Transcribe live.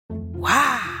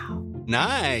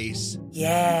Nice.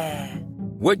 Yeah.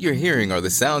 What you're hearing are the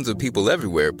sounds of people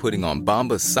everywhere putting on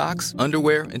Bombas socks,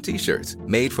 underwear, and T-shirts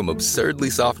made from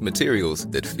absurdly soft materials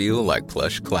that feel like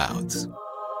plush clouds.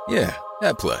 Yeah,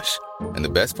 that plush. And the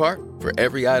best part? For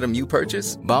every item you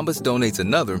purchase, Bombas donates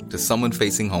another to someone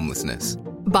facing homelessness.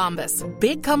 Bombas.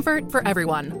 Big comfort for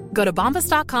everyone. Go to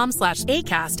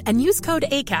bombas.com/ACAST and use code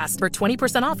ACAST for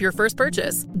 20% off your first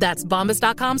purchase. That's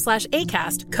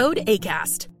bombas.com/ACAST. Code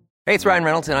ACAST. Hey, it's Ryan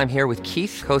Reynolds, and I'm here with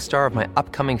Keith, co-star of my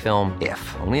upcoming film,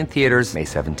 If, only in theaters May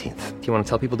 17th. Do you want to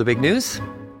tell people the big news?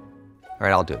 All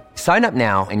right, I'll do it. Sign up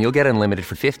now and you'll get unlimited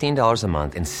for $15 a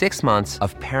month and 6 months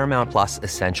of Paramount Plus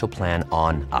Essential Plan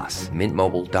on us.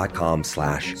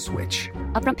 MintMobile.com/switch.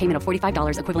 Upfront payment of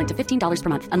 $45 equivalent to $15 per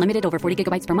month. Unlimited over 40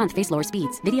 gigabytes per month. Face lower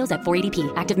speeds. Videos at 480p.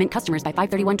 Active Mint customers by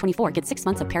 531.24 get 6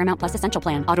 months of Paramount Plus Essential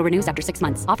Plan. Auto renews after 6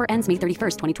 months. Offer ends May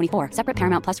 31st, 2024. Separate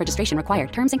Paramount Plus registration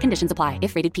required. Terms and conditions apply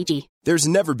if rated PG. There's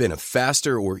never been a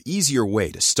faster or easier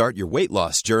way to start your weight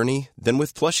loss journey than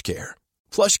with PlushCare.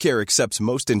 PlushCare accepts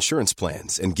most insurance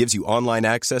plans and gives you online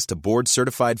access to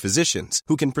board-certified physicians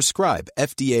who can prescribe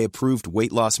FDA-approved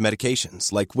weight loss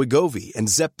medications like Wegovy and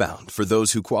Zepbound for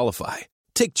those who qualify.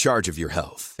 Take charge of your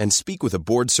health and speak with a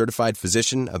board-certified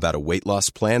physician about a weight loss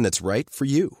plan that's right for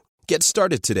you. Get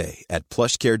started today at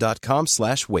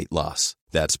plushcare.com/weight loss.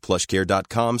 That's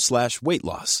plushcare.com/weight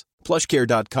loss.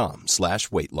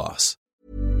 plushcare.com/weight loss.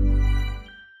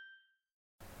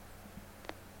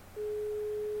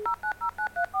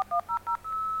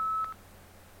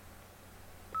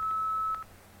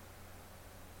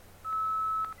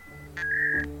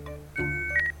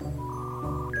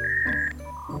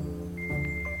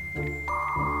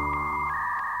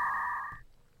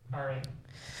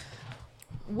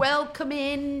 Welcome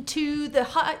into the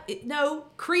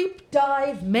Creep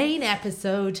Dive main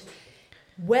episode.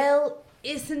 Well,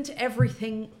 isn't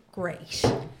everything great?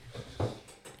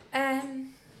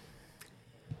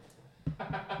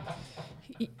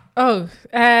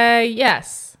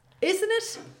 Yes. Isn't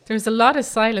it? There's a lot of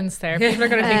silence there. People are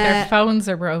going to think their phones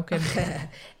are broken.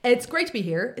 It's great to be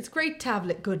here. It's great to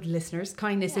have good listeners,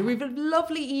 kindness. Yeah. We've had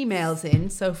lovely emails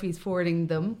in. Sophie's forwarding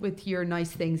them with your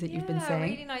nice things that you've been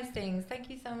saying. Really nice things.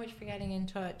 Thank you so much for getting in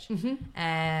touch.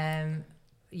 Mm-hmm.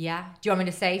 Yeah. Do you want me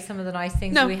to say some of the nice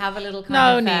things? No. Do we have a little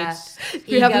kind of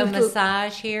ego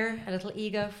massage here? A little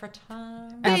ego for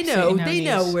time? They know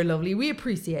we're lovely. We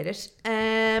appreciate it.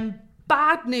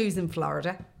 Bad news in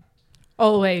Florida.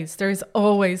 Always. There's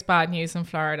always bad news in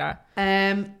Florida.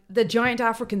 The giant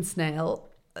African snail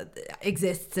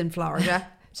exists in Florida.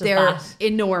 They're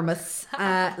enormous,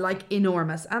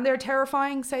 enormous. And they're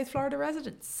terrifying South Florida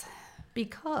residents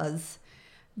because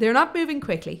they're not moving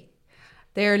quickly.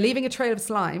 They're leaving a trail of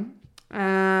slime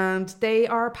and they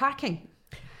are packing.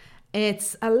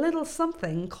 It's a little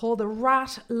something called a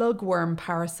rat lugworm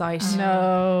parasite.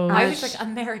 No. I was like,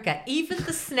 America, even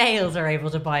the snails are able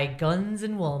to buy guns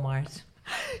in Walmart.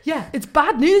 Yeah, it's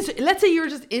bad news. Let's say you're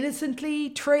just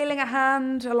innocently trailing a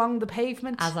hand along the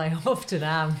pavement. As I often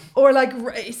am. Or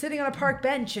sitting on a park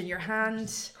bench and your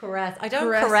hand... Caress. I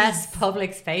don't caress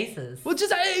public spaces. Well,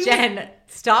 just... Jen,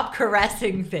 stop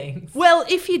caressing things. Well,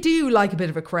 if you do like a bit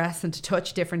of a caress and to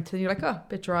touch different, then you're like, a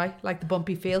bit dry, like the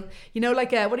bumpy feel. You know, what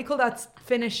do you call that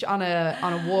finish on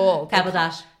a wall? Pebble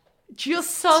dash.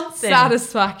 Just something.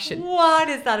 Satisfaction. What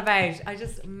is that about? I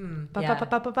just...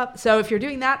 So if you're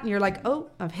doing that and you're like, oh,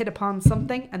 I've hit upon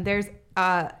something and there's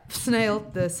a snail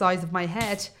the size of my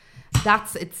head,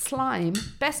 that's its slime.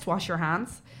 Best wash your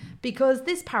hands because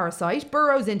this parasite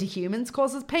burrows into humans,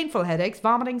 causes painful headaches,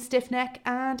 vomiting, stiff neck,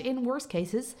 and in worst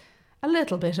cases, a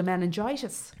little bit of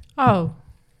meningitis. Oh.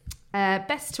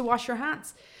 Best to wash your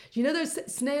hands. You know, there's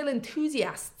snail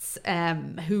enthusiasts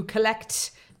who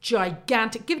collect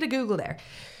gigantic, give it a Google there,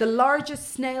 the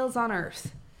largest snails on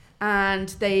earth. And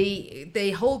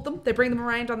they hold them, they bring them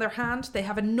around on their hand. They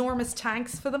have enormous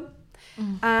tanks for them.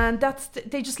 And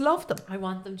they just love them. I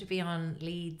want them to be on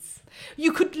leads.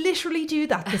 You could literally do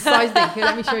that. The size thing. Here,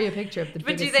 let me show you a picture of the But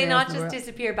biggest do they not snails in the just world.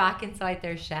 disappear back inside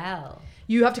their shell?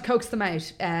 You have to coax them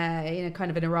out in a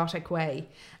kind of an erotic way.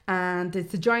 And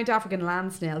it's a giant African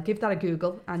land snail. Give that a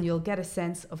Google and you'll get a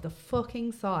sense of the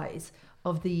fucking size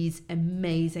of these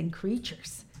amazing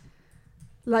creatures.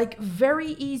 Like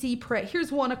very easy prey.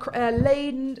 Here's one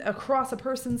laid across a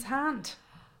person's hand.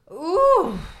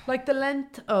 Ooh, like the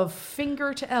length of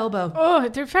finger to elbow. Oh,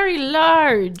 they're very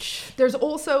large. There's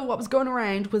also what was going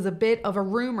around was a bit of a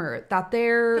rumor that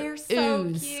their so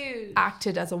ooze cute.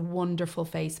 acted as a wonderful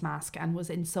face mask and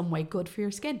was in some way good for your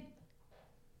skin.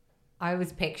 I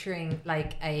was picturing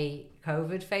like a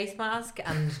COVID face mask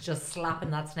and just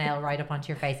slapping that snail right up onto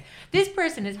your face. This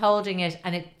person is holding it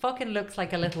and it fucking looks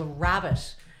like a little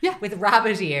rabbit. Yeah. With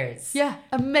rabbit ears. Yeah.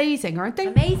 Amazing, aren't they?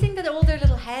 Amazing that all their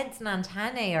little heads and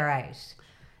antennae are out.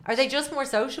 Are they just more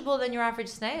sociable than your average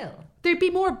snail? They'd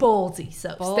be more ballsy,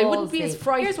 so they wouldn't be as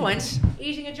frightened. Here's one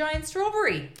eating a giant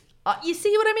strawberry. You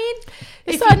see what I mean?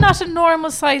 Is that not a normal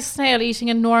sized snail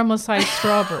eating a normal sized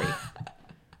strawberry?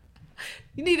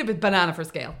 You need a bit banana for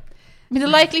scale. I mean, the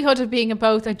likelihood of being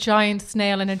both a giant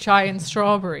snail and a giant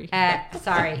strawberry.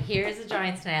 Sorry, here's a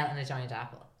giant snail and a giant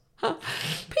apple.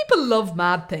 People love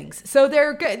mad things. So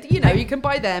they're good. You know, you can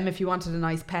buy them if you wanted a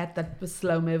nice pet that was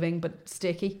slow moving but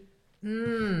sticky.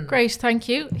 Great, thank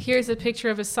you. Here's a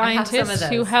picture of a scientist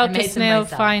who those. helped a snail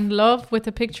find love with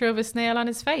a picture of a snail on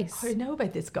his face. I know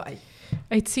about this guy.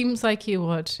 It seems like you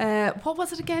would. What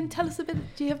was it again? Tell us a bit.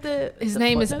 Do you have the... His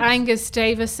name is Angus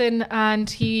Davison, and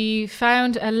he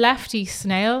found a lefty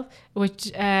snail,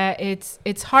 which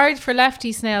it's hard for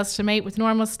lefty snails to mate with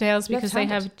normal snails because they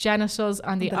have genitals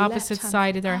on the opposite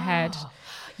side of their head.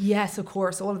 Yes, of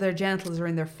course. All of their genitals are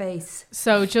in their face.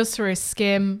 So just for a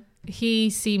skim, he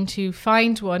seemed to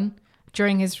find one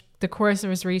during the course of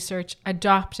his research,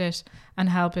 adopt it, and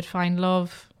help it find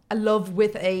love. A love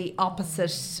with a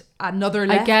opposite, another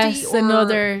lefty. I guess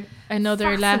another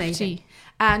lefty.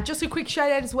 And just a quick shout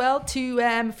out as well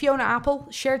to Fiona Apple.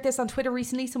 Shared this on Twitter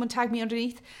recently. Someone tagged me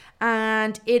underneath.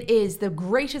 And it is the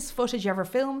greatest footage ever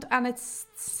filmed. And it's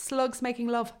slugs making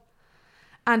love.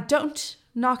 And don't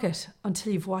knock it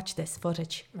until you've watched this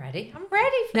footage. Ready? I'm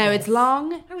ready for Now, this. it's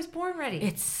long. I was born ready.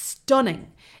 It's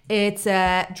stunning. It's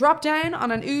dropped down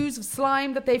on an ooze of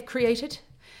slime that they've created.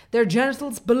 Their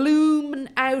genitals balloon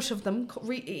out of them.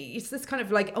 It's this kind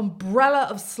of like umbrella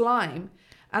of slime.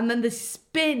 And then they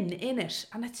spin in it.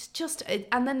 And it's just...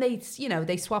 And then they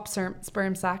swap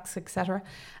sperm sacs, etc.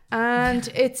 And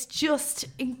it's just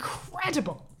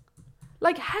incredible.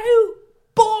 Like, how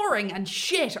boring and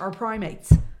shit are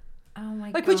primates? Oh my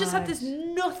God. Like, we just have this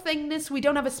nothingness. We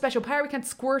don't have a special power. We can't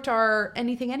squirt our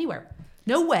anything anywhere.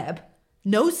 No web.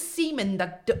 No semen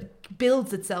that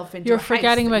builds itself into You're a house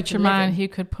forgetting that about you your can live man in. who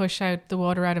could push out the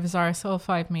water out of his arsehole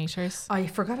 5 meters. I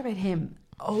forgot about him.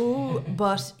 Oh,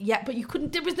 but you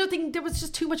couldn't. There was nothing. There was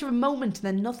just too much of a moment and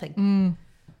then nothing.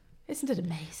 Isn't it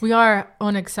amazing? We are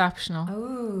unexceptional.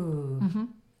 Oh. Mm-hmm.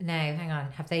 Now, hang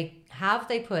on. Have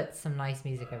they put some nice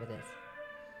music over this?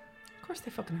 Of course they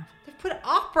fucking have. They've put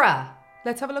opera.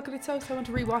 Let's have a look at it. So I want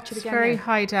to rewatch it again. Very now.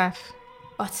 high def.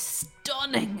 Oh, it's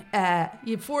stunning.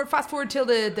 You fast forward till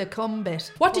the cum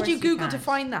bit. What did you Google to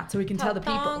find that so we can tell the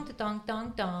people? Dong,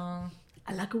 dong, dong.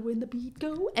 I like it when the beat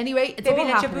go. Anyway, it's Baby, all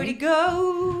let happening. your booty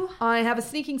go. I have a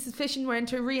sneaking suspicion we're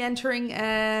re-entering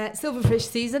silverfish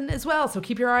season as well. So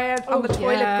keep your eye out on the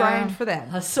toilet ground for them.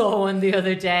 I saw one the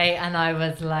other day and I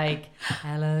was like,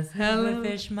 hello,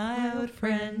 silverfish, my old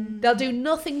friend. They'll do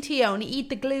nothing to you, only eat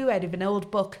the glue out of an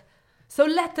old book. So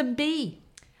let them be.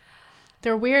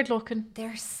 They're weird looking.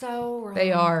 They're so wrong.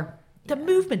 They are. The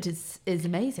movement is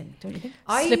amazing, don't you think?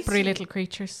 Slippery little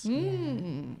creatures.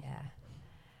 Yeah.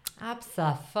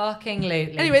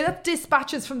 Abso-fucking-lutely. Anyway, that's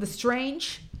dispatches from the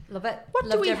strange. Love it. What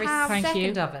Loved do we every have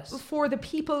second of it. for the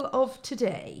people of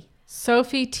today?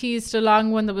 Sophie teased a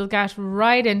long one that we'll get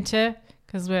right into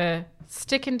because we're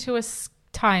sticking to a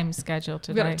time schedule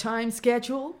today. We've got a time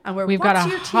schedule, and we've got a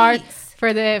hard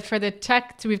for the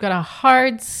tech. We've got a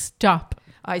hard stop.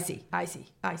 I see.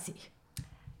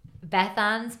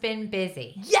 Bethan's been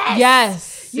busy.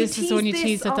 Yes. This is when you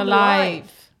teased at the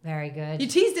live. Very good. You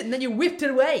teased it and then you whipped it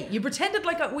away. You pretended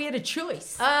like we had a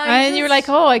choice. And you were like,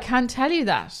 oh, I can't tell you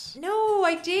that. No,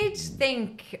 I did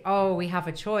think, we have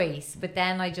a choice. But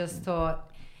then I just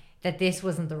thought that this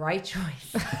wasn't the right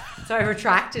choice. So I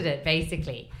retracted it,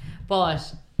 basically. And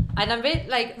I'm a bit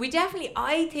like,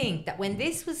 I think that when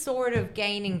this was sort of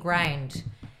gaining ground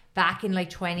back in like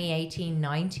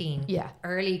 2018-19,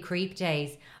 early creep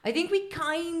days, I think we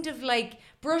kind of like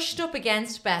brushed up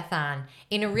against Bethan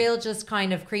in a real just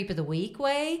kind of creep of the week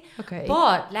way. Okay.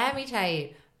 But let me tell you,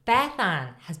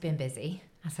 Bethan has been busy,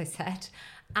 as I said,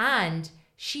 and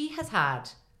she has had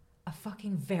a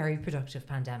fucking very productive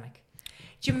pandemic.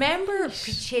 Do you remember,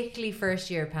 particularly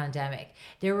first year pandemic,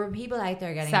 there were people out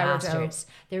there getting masters.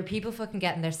 There were people fucking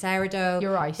getting their sourdough.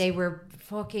 You're right. They were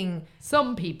fucking...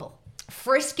 Some people.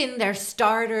 Frisking their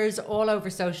starters all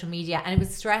over social media. And it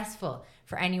was stressful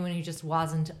for anyone who just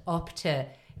wasn't up to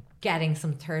getting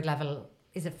some third level...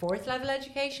 Is it fourth level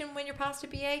education when you're past a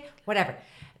BA? Whatever.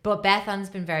 But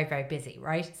Bethan's been very, very busy,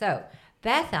 right? So,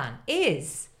 Bethan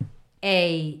is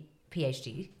a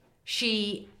PhD.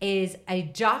 She is a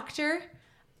doctor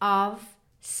of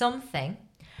something.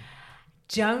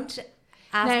 Don't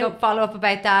follow up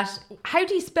about that. How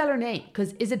do you spell her name?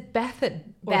 Because is it Bethan?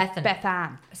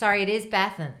 Bethan. Sorry, it is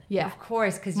Bethan. Yeah. Of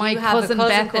course, because My you have a cousin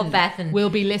Bethan called Bethan. will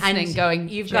be listening and going,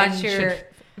 you've Jen got your...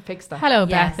 fix that. Hello,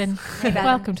 Yes. Bethan. Hey, Bethan.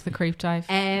 Welcome to the Creep Dive.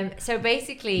 So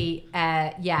basically,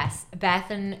 yes,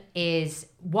 Bethan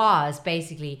was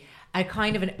basically a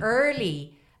kind of an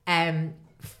early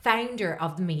founder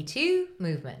of the Me Too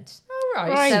movement.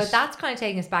 Right. So that's kind of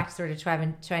taking us back to sort of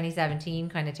 2017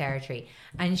 kind of territory.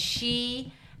 And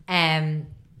she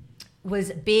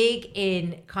was big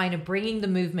in kind of bringing the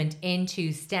movement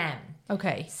into STEM.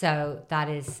 Okay. So that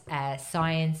is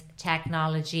science,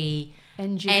 technology,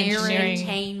 Engineering.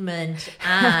 entertainment,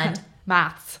 and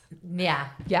Maths. yeah.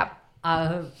 Yep.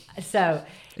 So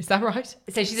Is that right?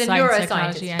 So she's a Science, neuroscientist.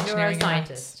 technology, engineering, and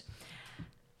Neuroscientist.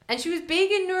 And she was big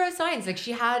in neuroscience. Like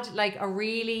she had like a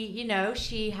really,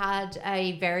 she had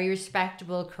a very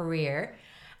respectable career.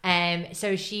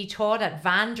 So she taught at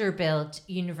Vanderbilt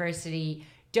University.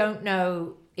 Don't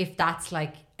know if that's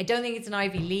like, I don't think it's an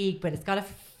Ivy League, but it's got a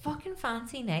fucking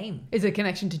fancy name. Is it a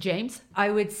connection to James? I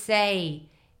would say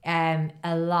a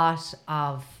lot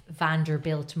of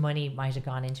Vanderbilt money might have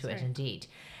gone into it indeed.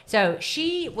 So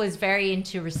she was very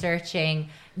into researching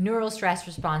neural stress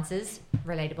responses,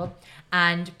 relatable,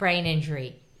 and brain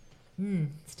injury.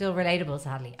 Still relatable,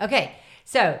 sadly. Okay,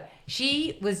 so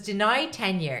she was denied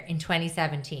tenure in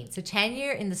 2017. So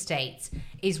tenure in the States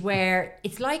is where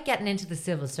it's like getting into the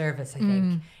civil service, I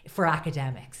think, for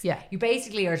academics. Yeah. You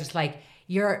basically are just like,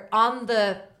 you're on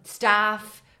the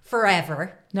staff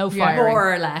forever. No firing.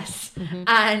 More or less.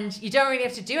 And you don't really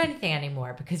have to do anything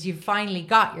anymore because you've finally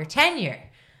got your tenure.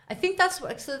 I think that's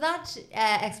what, so that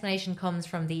explanation comes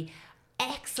from the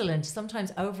excellent,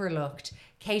 sometimes overlooked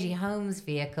Katie Holmes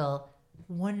vehicle,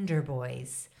 Wonder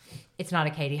Boys. It's not a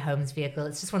Katie Holmes vehicle.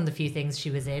 It's just one of the few things she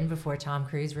was in before Tom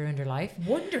Cruise ruined her life.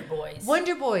 Wonder Boys.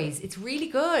 Wonder Boys. It's really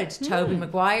good. Tobey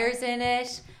Maguire's in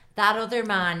it. That other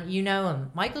man, you know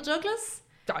him. Michael Douglas?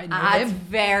 I know It's him.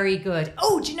 very good.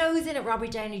 Oh, do you know who's in it?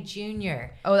 Robert Downey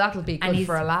Jr. Oh, that'll be And good he's-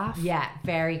 for a laugh. Yeah,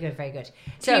 very good, very good.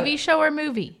 So, TV show or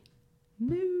movie?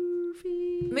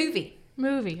 movie.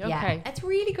 Movie, okay. Yeah, it's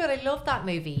really good. I love that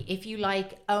movie. If you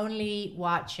like only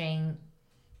watching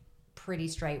pretty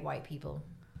straight white people.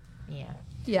 Yeah.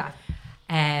 Yeah.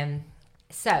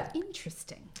 So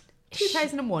Interesting.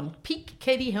 2001. Peak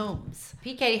Katie Holmes.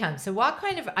 P. Katie Holmes. So what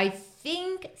kind of, I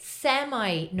think,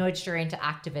 semi nudged her into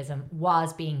activism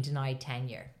was being denied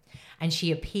tenure. And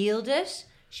she appealed it.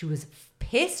 She was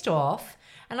pissed off.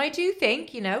 And I do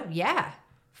think,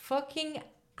 fucking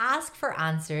ask for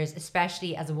answers,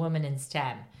 especially as a woman in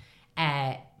STEM.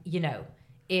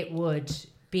 It would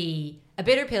be a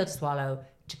bitter pill to swallow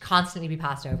to constantly be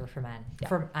passed over for men.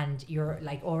 Yeah. And you're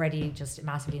like already just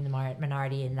massively in the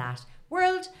minority in that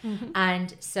world.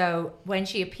 And so when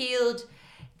she appealed,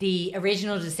 the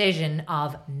original decision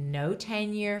of no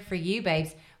tenure for you,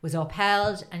 babes, was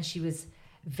upheld, and she was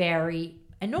very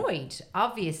annoyed,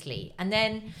 obviously. And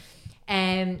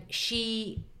then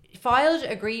she filed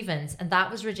a grievance, and that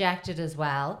was rejected as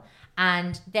well.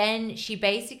 And then she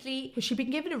basically... Was she been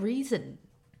given a reason?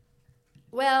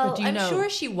 Well, do you I'm know? sure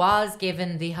she was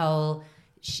given the whole,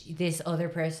 this other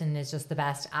person is just the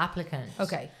best applicant.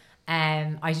 Okay.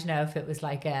 I don't know if it was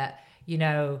like a,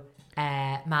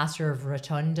 Master of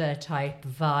Rotunda type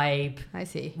vibe. I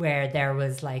see. Where there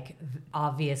was like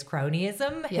obvious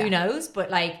cronyism. Yeah. Who knows? But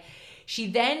like, she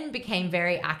then became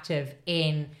very active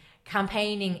in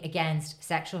campaigning against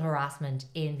sexual harassment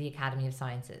in the Academy of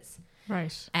Sciences.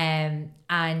 Right. And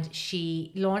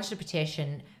she launched a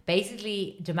petition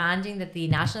basically demanding that the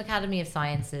National Academy of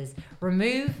Sciences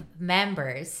remove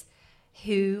members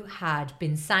who had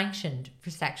been sanctioned for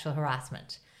sexual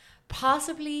harassment.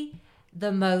 Possibly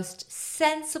the most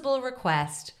sensible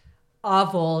request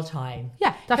of all time.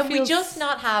 Yeah, that Can we feels- just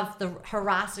not have the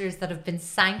harassers that have been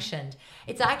sanctioned?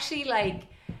 It's actually like,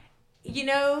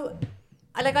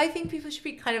 I think people should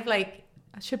be kind of like,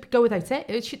 It should go without saying.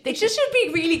 They should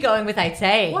be really going without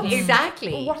saying. What's-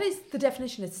 Exactly. What is the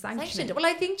definition of sanctioned? Sanctioned. Well,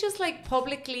 I think just like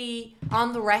publicly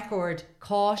on the record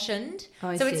cautioned.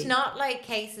 I So it's see. not like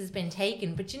case has been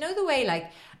taken, but you know the way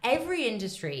like every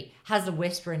industry has a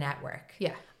whisper network.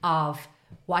 Yeah. Of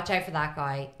watch out for that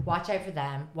guy, watch out for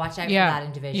them, watch out Yeah. for that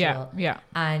individual. Yeah.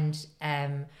 And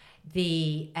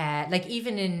like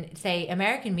even in say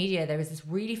American media, there was this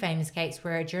really famous case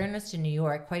where a journalist in New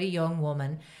York, quite a young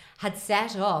woman, had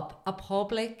set up a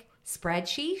public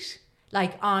spreadsheet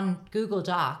like on Google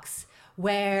Docs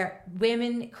where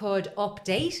women could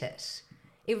update it.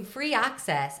 free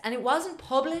access, and it wasn't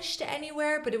published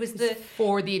anywhere, but it was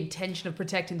for the intention of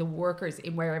protecting the workers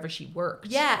in wherever she worked.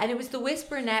 Yeah, and it was the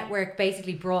Whisper Network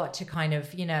basically brought to kind of,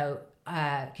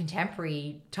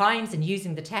 contemporary times and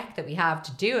using the tech that we have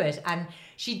to do it. And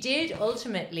she did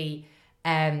ultimately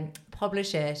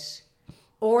publish it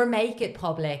or make it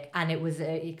public, and it was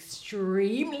an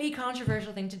extremely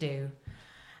controversial thing to do.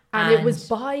 And it was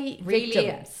by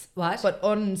victims, but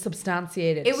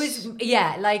unsubstantiated. It was,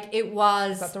 it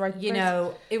was, is that the right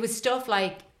phrase? It was stuff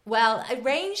like, well, it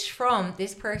ranged from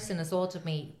this person assaulted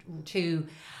me to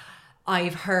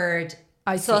I've heard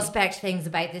suspect things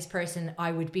about this person,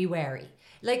 I would be wary.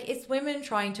 Like, it's women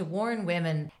trying to warn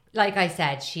women. Like I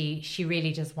said, she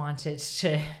really just wanted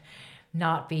to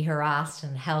not be harassed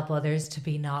and help others to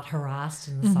be not harassed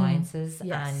in the sciences.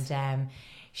 Yes. And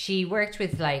she worked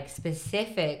with like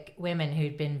specific women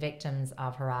who'd been victims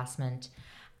of harassment,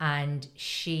 and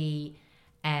she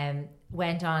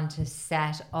went on to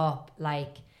set up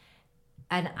like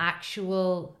an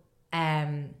actual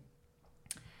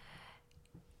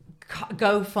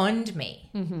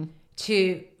GoFundMe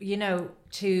to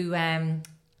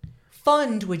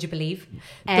fund, would you believe,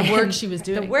 the work she was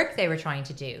doing, the work they were trying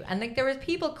to do. And like there was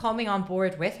people coming on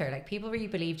board with her, like people really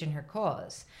believed in her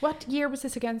cause. What year was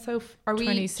this again? So are we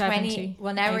 2017?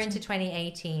 Well, now we're into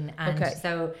 2018, and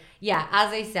so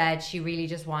as I said, she really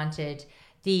just wanted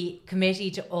the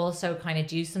committee to also kind of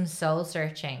do some soul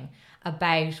searching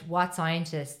about what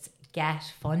scientists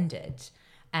get funded,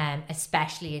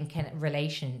 especially in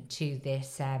relation to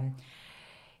this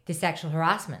the sexual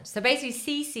harassment. So basically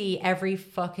CC every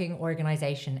fucking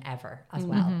organization ever as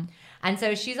well. And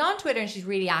so she's on Twitter, and she's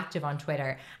really active on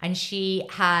Twitter, and she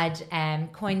had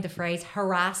coined the phrase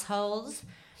harass holes.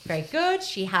 Very good.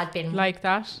 She had been like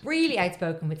that, really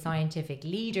outspoken with scientific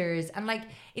leaders, and like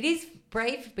it is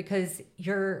brave because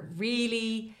you're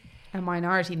really a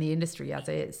minority in the industry as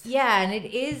is. Yeah, and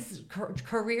it is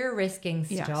career risking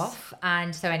stuff. Yes.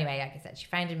 And so anyway, like I said, she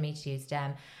founded Me Too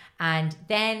STEM. And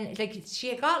then like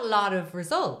she got a lot of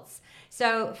results.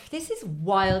 So this is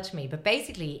wild to me. But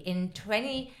basically in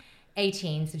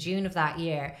 2018, so June of that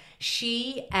year,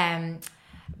 she kind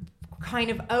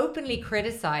of openly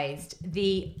criticized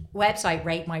the website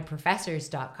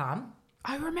ratemyprofessors.com.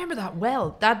 I remember that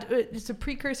well. That it's a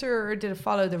precursor, or did it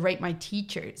follow the Rate My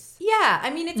Teachers? Yeah,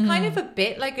 I mean, it's kind of a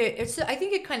bit like I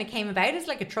think it kind of came about as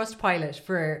like a trust pilot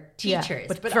for teachers.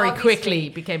 Yeah, but very quickly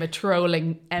became a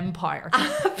trolling empire.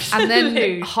 Absolutely. And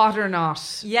then Hot or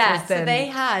Not. Yeah, so they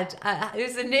had, it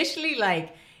was initially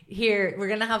like, here, we're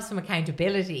going to have some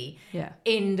accountability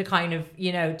in the kind of,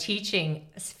 teaching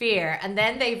sphere. And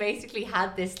then they basically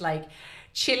had this like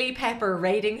chili pepper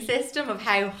rating system of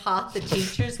how hot the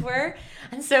teachers were.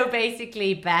 And so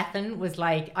basically Bethan was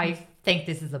like, I think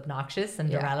this is obnoxious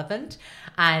and irrelevant.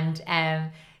 And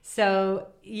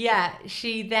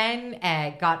she then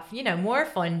got, more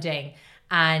funding,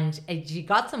 and she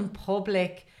got some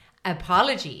public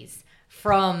apologies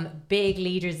from big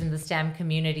leaders in the STEM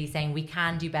community saying we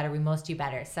can do better, we must do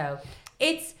better. So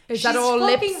she's that all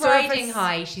lip fucking service? riding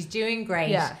high. She's doing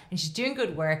great, and she's doing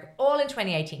good work. All in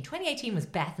 2018. 2018 was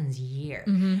Bethan's year,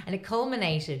 and it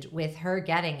culminated with her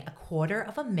getting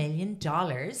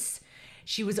 $250,000.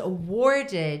 She was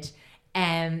awarded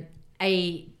an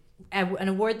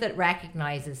award that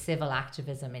recognizes civil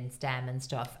activism in STEM and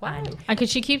stuff. Wow. And could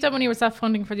she keep that money, or was that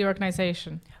funding for the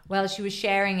organization? Well, she was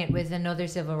sharing it with another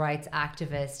civil rights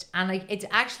activist, and like it's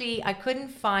actually, I couldn't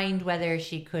find whether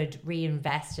she could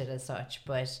reinvest it as such,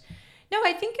 but no,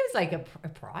 I think it was like a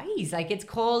prize. Like it's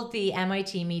called the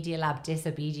MIT Media Lab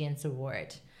Disobedience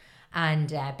Award,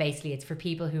 and basically it's for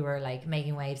people who are like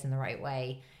making waves in the right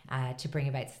way. To bring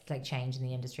about like change in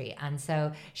the industry. And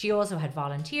so she also had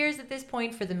volunteers at this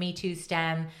point for the Me Too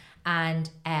STEM. And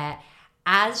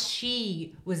as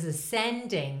she was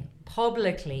ascending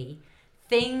publicly,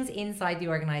 things inside the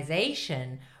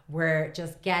organization were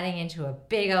just getting into a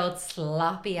big old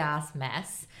sloppy ass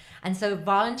mess. And so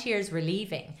volunteers were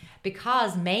leaving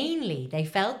because mainly they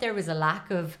felt there was a lack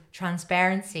of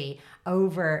transparency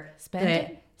over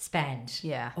the spend.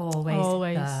 Yeah.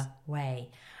 Always the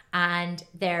way. And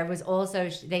there was also,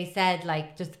 they said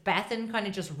like, just Bethan kind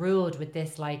of just ruled with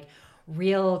this like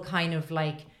real kind of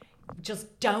like,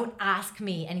 just don't ask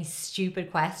me any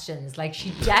stupid questions. Like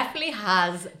she definitely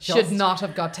has should not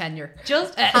have got tenure.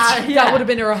 That would have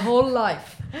been her whole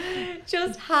life.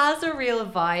 Just has a real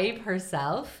vibe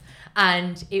herself.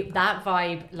 And that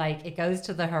vibe, like it goes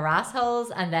to the harass holes,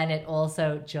 and then it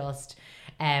also just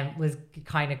was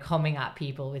kind of coming at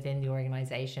people within the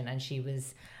organization, and she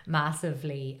was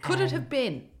massively could it have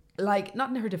been like, not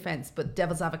in her defense, but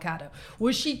devil's avocado,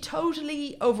 was she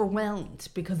totally overwhelmed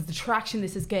because of the traction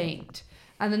this has gained,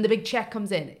 and then the big check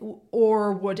comes in,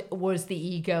 or was the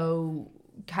ego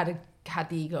had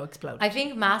the ego exploded? I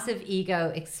think massive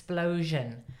ego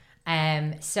explosion.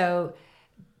 So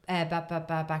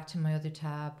back to my other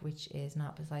tab, which is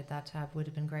not beside that tab. Would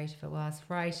have been great if it was.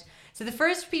 Right. So the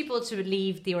first people to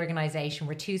leave the organization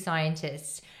were two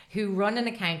scientists who run an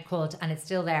account called, and it's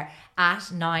still there,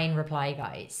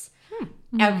 @9ReplyGuys.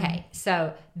 Okay,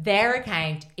 so their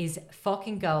account is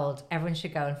fucking gold. Everyone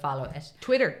should go and follow it.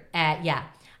 Twitter. Yeah.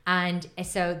 And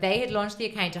so they had launched the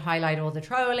account to highlight all the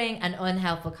trolling and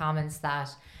unhelpful comments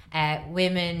that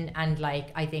women, and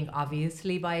like, I think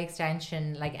obviously by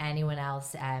extension, like anyone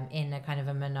else in a kind of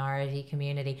a minority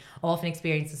community, often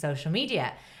experience with social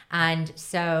media. And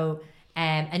so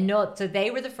so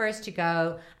they were the first to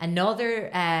go.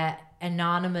 Another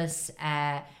anonymous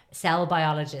cell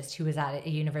biologist who was at a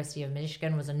University of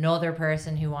Michigan was another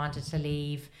person who wanted to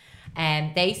leave.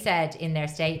 They said in their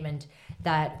statement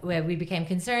that we became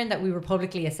concerned that we were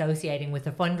publicly associating with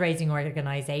a fundraising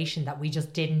organization that we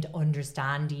just didn't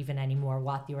understand even anymore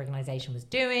what the organization was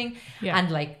doing,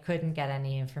 and like couldn't get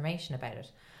any information about it.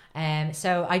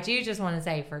 So I do just want to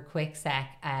say for a quick sec,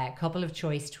 a couple of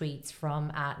choice tweets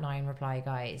from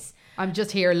 @9ReplyGuys. I'm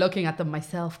just here looking at them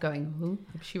myself going, ooh,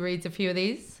 she reads a few of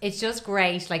these. It's just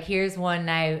great. Like, here's one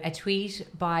now, a tweet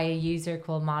by a user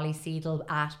called Molly Seidel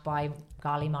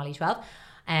 @ByGollyMolly12.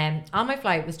 On my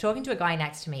flight, was talking to a guy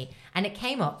next to me, and it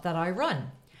came up that I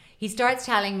run. He starts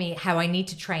telling me how I need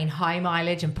to train high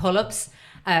mileage and pull-ups.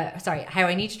 How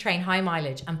I need to train high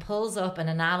mileage, and pulls up an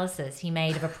analysis he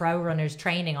made of a pro runner's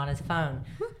training on his phone.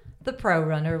 The pro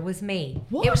runner was me.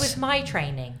 What? It was my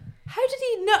training. How did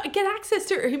he not get access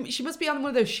to her? She must be on one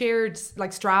of those shared,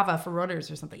 like, Strava for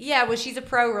runners or something. Yeah, well, she's a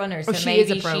pro runner, so she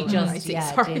maybe is a pro she runner,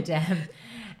 just sorry. did.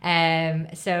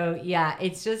 So yeah,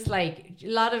 it's just like a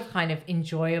lot of kind of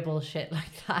enjoyable shit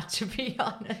like that, to be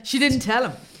honest. She didn't tell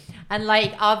him. And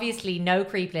like, obviously, no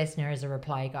creep listener is a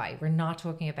reply guy. We're not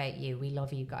talking about you. We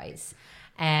love you guys.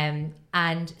 And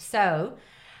so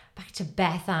back to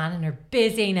Bethan and her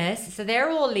busyness. So they're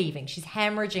all leaving. She's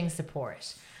hemorrhaging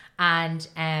support. And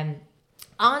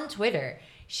on Twitter,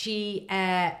 she,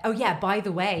 by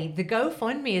the way, the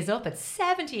GoFundMe is up at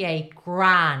 78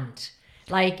 grand.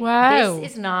 Like, wow.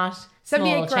 This is not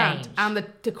 78 small grand. change. And the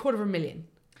 $250,000.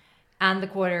 And the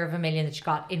 $250,000 that she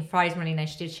got in prize money. Now,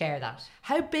 she did share that.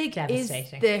 How big is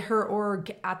her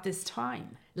org at this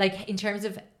time? Like, in terms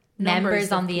of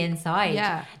members on the inside.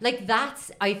 Yeah. Like,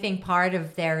 that's, I think, part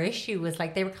of their issue was,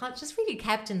 like, they were just really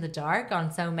kept in the dark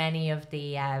on so many of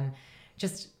the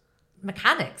just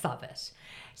mechanics of it.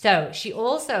 So she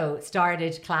also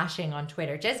started clashing on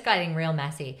Twitter, just getting real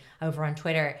messy over on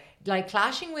Twitter, like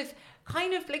clashing with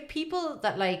kind of like people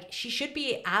that like she should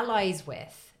be allies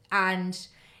with. And,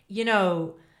 you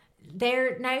know,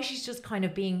 she's just kind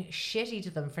of being shitty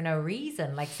to them for no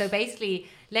reason. Like, so basically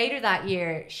later that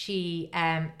year, she,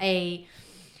 a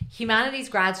humanities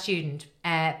grad student,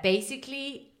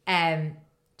 basically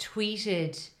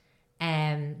tweeted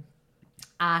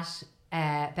at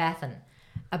Bethan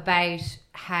about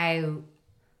how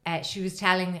she was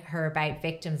telling her about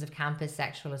victims of campus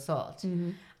sexual assault.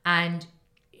 Mm-hmm. And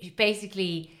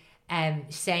basically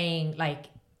saying, like,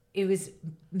 it was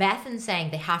Bethan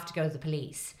saying they have to go to the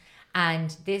police.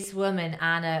 And this woman,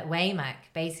 Anna Waymack,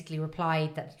 basically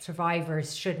replied that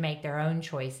survivors should make their own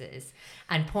choices,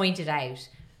 and pointed out,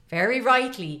 very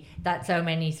rightly, that so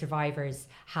many survivors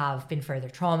have been further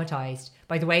traumatized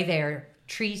by the way they're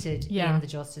treated in the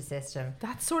justice system.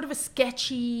 That's sort of a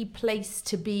sketchy place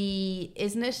to be,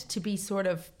 isn't it? To be sort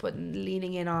of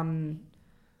leaning in on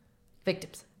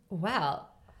victims. Well,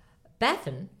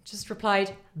 Bethan just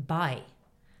replied, bye.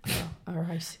 Oh, all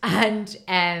right. And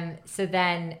so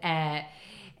then,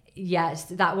 yes,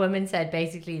 that woman said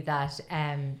basically that,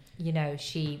 you know,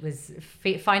 she was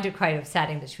find it quite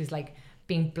upsetting that she was like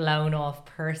being blown off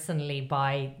personally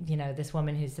by, you know, this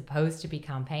woman who's supposed to be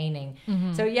campaigning.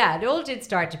 Mm-hmm. So yeah, it all did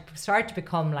start to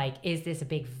become like, is this a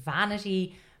big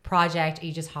vanity project? Are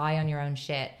you just high on your own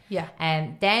shit? Yeah.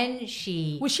 And then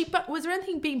was there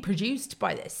anything being produced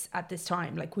by this at this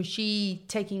time? Like, was she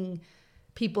taking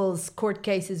people's court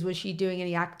cases? Was she doing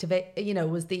any how did it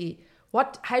manifest?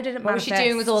 What was she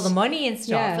doing with all the money and stuff?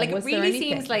 Yeah, like, it really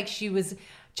seems like she was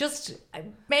just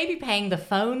maybe paying the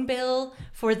phone bill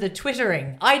for the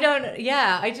twittering.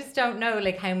 I just don't know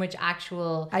like how much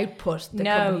actual output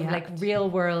like real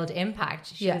world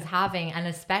impact she was having, and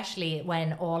especially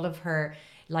when all of her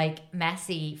like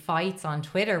messy fights on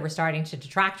Twitter were starting to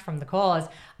detract from the cause,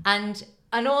 and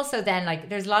also then like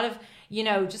there's a lot of, you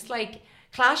know, just like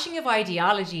clashing of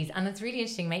ideologies. And it's really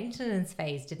interesting. Maintenance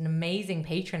Phase did an amazing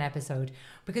Patreon episode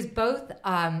because both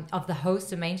of the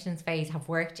hosts of Maintenance Phase have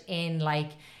worked in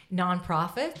like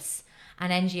non-profits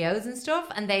and NGOs and stuff,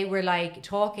 and they were like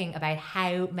talking about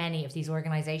how many of these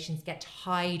organizations get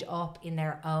tied up in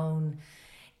their own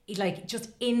like just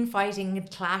infighting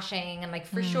and clashing, and like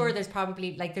for sure there's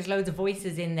probably like there's loads of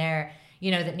voices in there,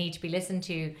 you know, that need to be listened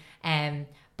to,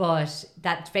 but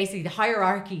that basically the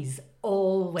hierarchies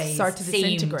always start to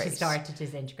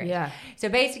disintegrate. Yeah. So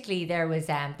basically there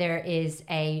is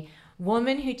a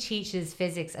woman who teaches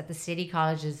physics at the City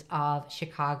Colleges of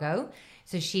Chicago.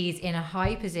 So she's in a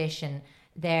high position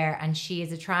there, and she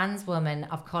is a trans woman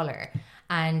of color.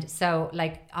 And so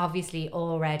like obviously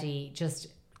already just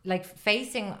like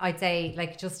facing, I'd say,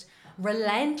 like just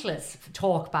relentless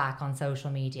talk back on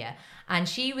social media. And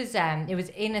she was it was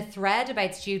in a thread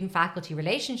about student faculty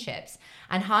relationships,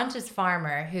 and Hontas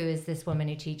Farmer, who is this woman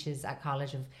who teaches at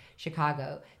College of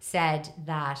Chicago, said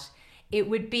that it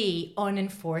would be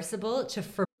unenforceable to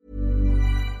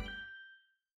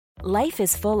Life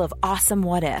is full of awesome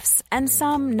what ifs, and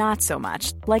some not so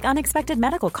much, like unexpected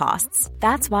medical costs.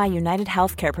 That's why United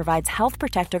Healthcare provides Health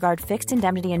Protector Guard fixed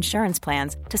indemnity insurance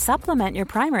plans to supplement your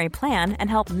primary plan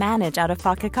and help manage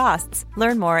out-of-pocket costs.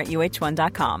 Learn more at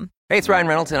UH1.com. Hey, it's Ryan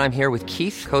Reynolds, and I'm here with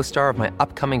Keith, co-star of my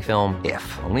upcoming film,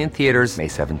 If, only in theaters May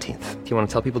 17th. Do you want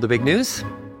to tell people the big news?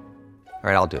 All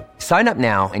right, I'll do it. Sign up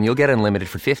now and you'll get unlimited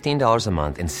for $15 a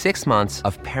month and 6 months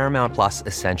of Paramount Plus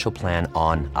Essential Plan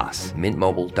on us.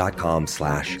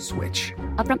 MintMobile.com/switch.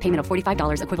 Upfront payment of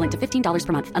 $45 equivalent to $15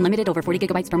 per month. Unlimited over 40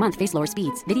 gigabytes per month. Face lower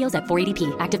speeds. Videos at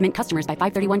 480p. Active Mint customers by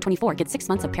 531.24 get 6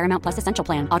 months of Paramount Plus Essential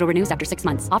Plan. Auto renews after 6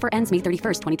 months. Offer ends May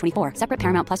 31st, 2024. Separate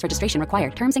Paramount Plus registration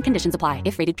required. Terms and conditions apply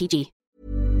if rated PG.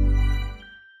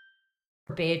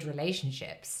 Forbid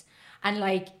relationships. And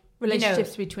like...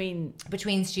 relationships between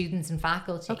students and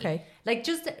faculty. Okay. Like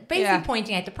just basically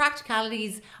pointing out the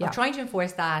practicalities of trying to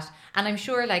enforce that. And I'm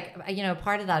sure like, you know,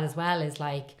 part of that as well is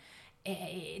like,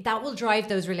 that will drive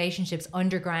those relationships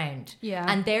underground. Yeah.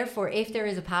 And therefore, if there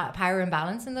is a power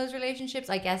imbalance in those relationships,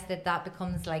 I guess that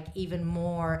becomes like even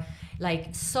more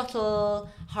like subtle,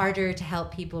 harder to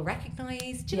help people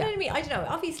recognize. Do you know what I mean? I don't know.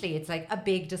 Obviously, it's like a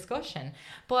big discussion.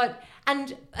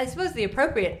 And I suppose the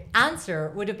appropriate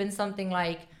answer would have been something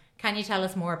like, can you tell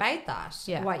us more about that?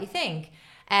 Yeah. What you think?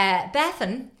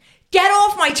 Bethan, get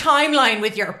off my timeline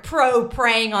with your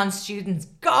preying on students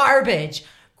garbage.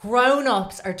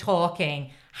 Grown-ups are talking.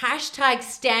 #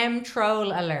 STEM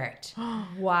troll alert.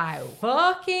 Wow.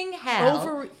 Fucking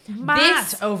hell. Mad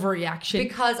overreaction.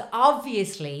 Because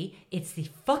obviously it's the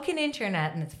fucking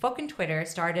internet and it's fucking Twitter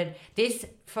started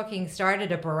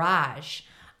a barrage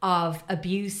of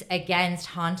abuse against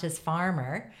Hontas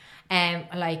Farmer.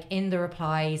 Like in the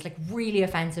replies, like really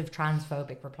offensive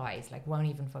transphobic replies, like won't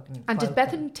even fucking. And did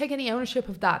Bethan take any ownership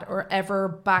of that, or ever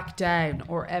back down,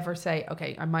 or ever say,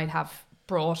 okay, I might have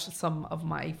brought some of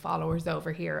my followers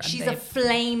over here? And she's a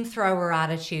flamethrower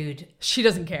attitude. She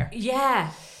doesn't care.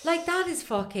 Yeah. Like that is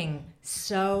fucking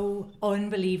so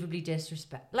unbelievably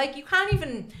disrespect. Like you can't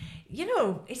even, you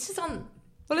know, it's just on.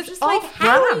 Well, it's just like,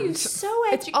 how are you so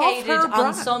educated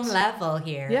on some level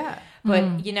here? Yeah.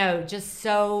 But, you know, just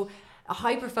so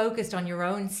hyper-focused on your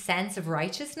own sense of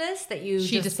righteousness that you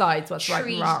she decides what's right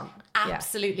and wrong.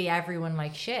 Absolutely everyone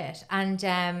like shit. And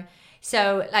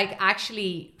so, like,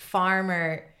 actually,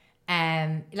 Farmer...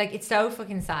 like it's so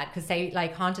fucking sad because they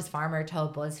like Hontas Farmer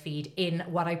told BuzzFeed in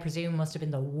what I presume must have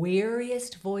been the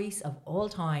weariest voice of all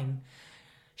time.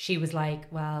 She was like,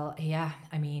 well, yeah,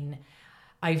 I mean,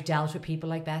 I've dealt with people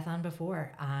like Bethan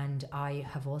before, and I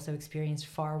have also experienced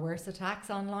far worse attacks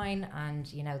online, and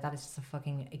you know that is just a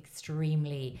fucking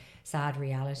extremely sad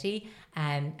reality.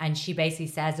 And she basically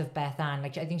says of Bethan,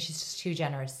 like I think she's just too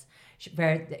generous.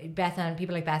 Where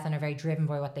people like Bethan are very driven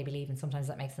by what they believe, and sometimes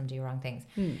that makes them do wrong things.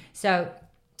 So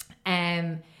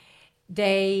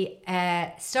they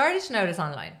started to notice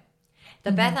online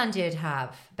that Bethan did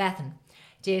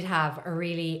have a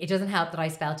really, it doesn't help that I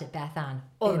spelt it Bethan.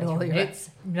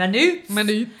 Minutes.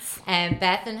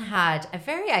 Bethan had a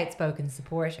very outspoken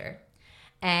supporter.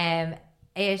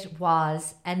 It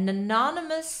was an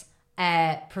anonymous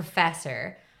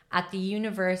professor at the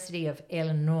University of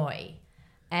Illinois.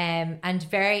 And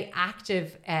very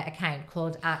active account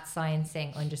called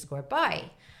 @sciencing_by.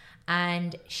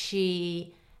 And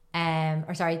she,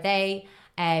 they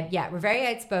were very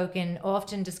outspoken,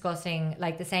 often discussing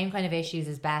like the same kind of issues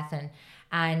as Bethan.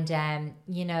 And,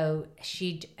 you know,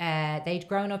 they'd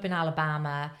grown up in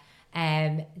Alabama.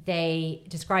 They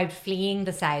described fleeing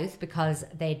the South because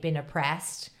they'd been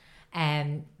oppressed,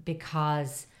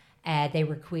 because they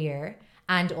were queer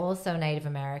and also Native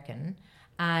American.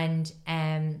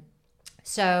 And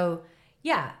so,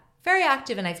 yeah, very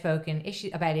active and outspoken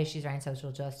about issues around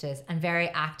social justice, and very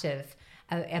active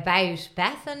about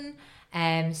Bethan,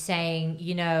 saying,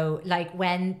 you know, like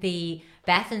when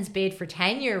Bethan's bid for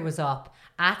tenure was up,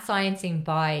 at Sciencing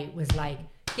By was like,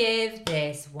 give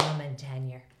this woman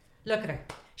tenure. Look at her.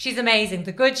 She's amazing.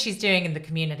 The good she's doing in the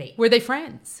community. Were they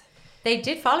friends? They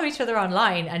did follow each other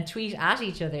online and tweet at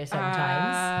each other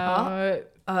sometimes.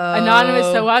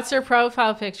 Anonymous. So what's her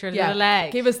profile picture? A little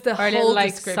leg? Give us the or whole a little,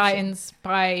 like, description. Science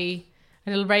By a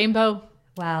little rainbow.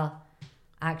 Well,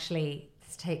 actually,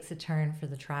 this takes a turn for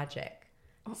the tragic.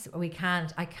 So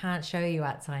I can't show you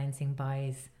at Sciencing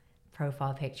By's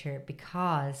profile picture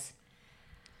because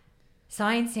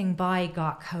Sciencing By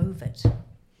got COVID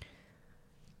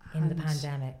in the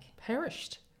pandemic.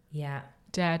 Perished. Yeah.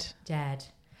 Dead.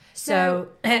 So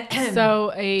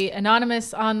So a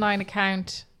anonymous online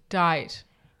account died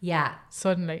yeah.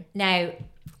 suddenly. Now,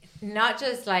 not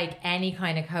just like any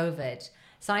kind of COVID.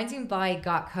 Sciencing By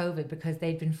got COVID because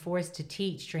they'd been forced to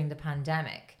teach during the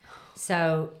pandemic.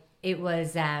 So it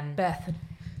was Bethan.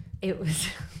 It was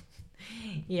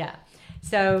yeah.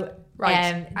 So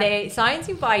Right.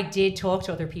 Sciencing By did talk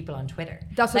to other people on Twitter.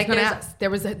 That's what Like, I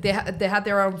was going to ask. They had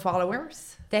their own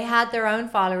followers. They had their own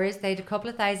followers. They had a couple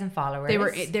of thousand followers. They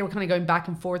were kind of going back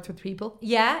and forth with people.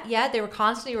 Yeah. They were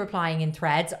constantly replying in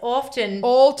threads, often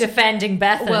All to- defending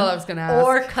Bethan. Well, I was gonna ask.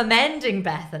 Or commending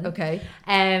Bethan. Okay.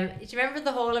 Do you remember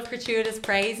the whole of gratuitous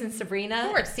praise in Sabrina? Of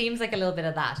course. It seems like a little bit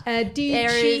of that.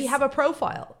 Did she have a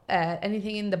profile?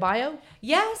 Anything in the bio?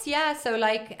 Yes, yeah. So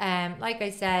like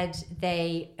I said,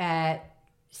 they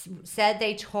said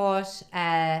they taught.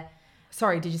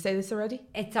 Sorry, did you say this already?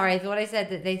 Sorry, I thought I said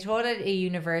that they taught at a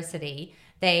university.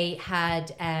 They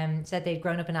had said they'd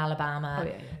grown up in Alabama.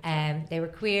 Oh, yeah. They were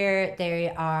queer. They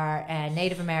are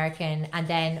Native American, and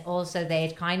then also they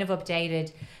had kind of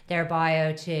updated their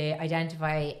bio to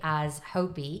identify as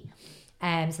Hopi.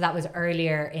 So that was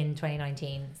earlier in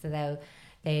 2019. So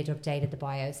they had updated the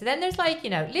bio. So then there's like, you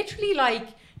know, literally like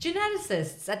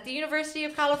geneticists at the University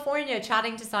of California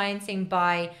chatting to Sciencing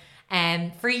By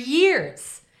for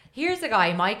years. Here's a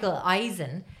guy, Michael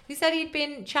Eisen, who said he'd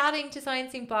been chatting to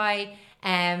Sciencing By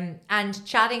and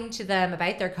chatting to them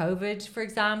about their COVID, for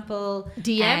example.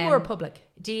 DM or public?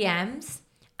 DMs.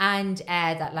 And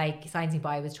that like Sciencing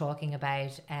By was talking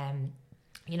about,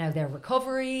 you know, their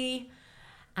recovery.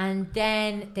 And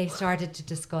then they started to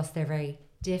discuss their very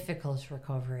difficult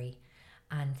recovery.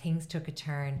 And things took a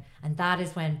turn. And that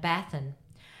is when Bethan,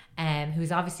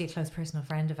 who's obviously a close personal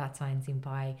friend of at Sciencing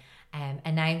By,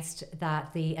 announced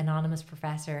that the anonymous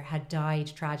professor had died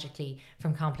tragically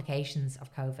from complications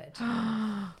of COVID.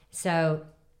 So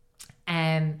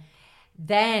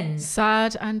then...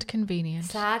 Sad and convenient.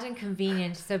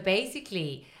 So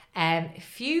basically,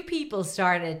 few people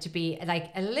started to be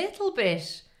like a little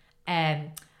bit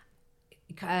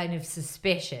kind of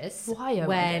suspicious. Why?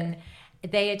 When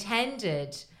they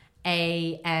attended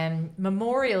a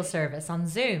memorial service on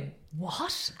Zoom.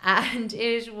 What? And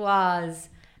it was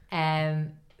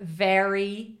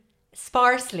very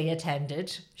sparsely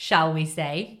attended, shall we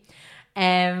say.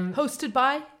 Hosted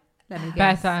by? Let me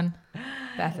guess.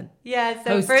 Bethan. Yeah,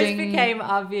 so first became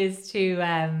obvious to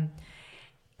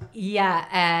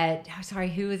sorry,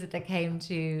 who was it that came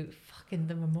to fucking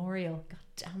the memorial? God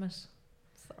damn it.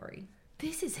 Sorry.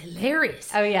 This is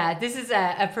hilarious. Oh yeah, this is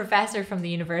a professor from the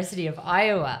University of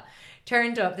Iowa.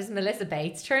 Turned up, this is Melissa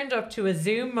Bates, turned up to a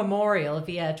Zoom memorial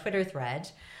via a Twitter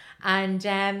thread. And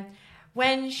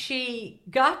when she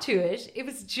got to it, it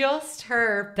was just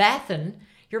her, Bethan,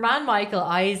 your man Michael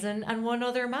Eisen, and one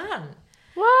other man.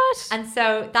 What? And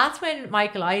so that's when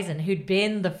Michael Eisen, who'd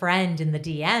been the friend in the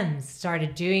DMs,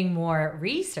 started doing more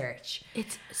research.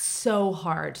 It's so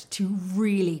hard to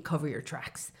really cover your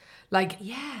tracks. Like,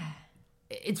 Yeah.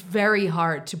 it's very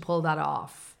hard to pull that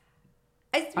off.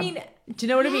 I mean... Do you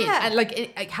know what I mean? And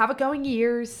like have it going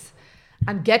years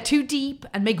and get too deep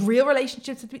and make real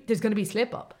relationships with people. There's going to be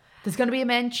slip up. There's going to be a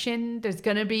mention. There's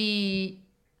going to be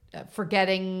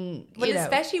forgetting, Well,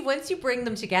 especially once you bring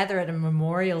them together at a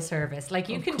memorial service, like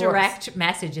you can direct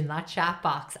message in that chat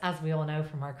box, as we all know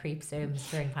from our creep Zooms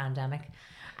during pandemic.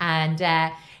 And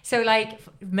so like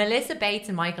Melissa Bates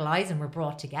and Michael Eisen were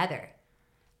brought together.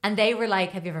 And they were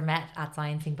like, have you ever met at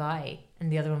Sciencing By?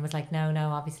 And the other one was like, no,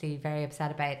 obviously very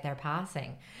upset about their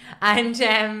passing. And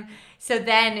so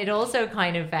then it also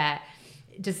kind of,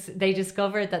 they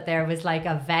discovered that there was like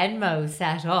a Venmo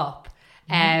set up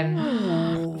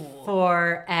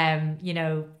for, you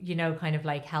know, kind of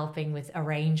like helping with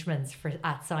arrangements for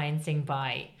at Sciencing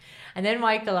By. And then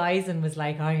Michael Eisen was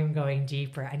like, I am going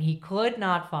deeper. And he could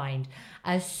not find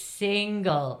a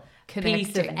single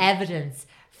piece of evidence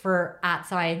for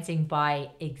 @sciencing by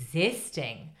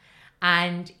existing.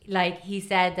 And like he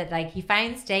said that like he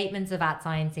found statements of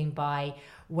 @sciencing by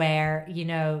where, you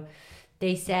know,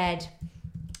 they said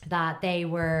that they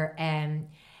were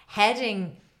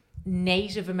heading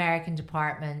Native American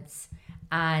departments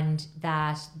and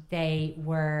that they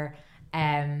were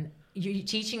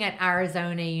teaching at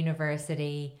Arizona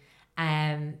University.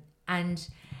 And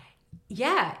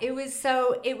yeah, it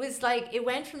was like it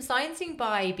went from sciencing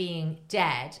by being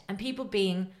dead and people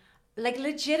being like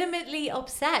legitimately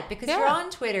upset because you're on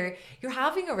Twitter, you're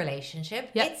having a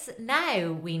relationship. It's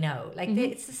now we know like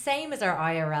it's the same as our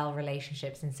IRL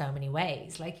relationships in so many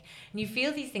ways. Like, and you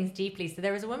feel these things deeply. So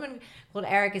there was a woman called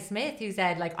Erica Smith who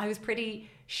said like, I was pretty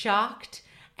shocked,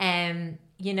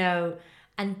 you know,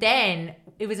 and then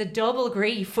it was a double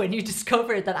grief when you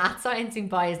discovered that @sciencing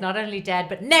by is not only dead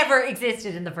but never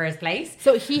existed in the first place.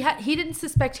 So he didn't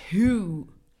suspect who.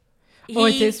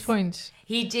 At this point,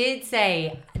 he did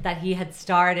say that he had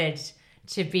started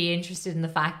to be interested in the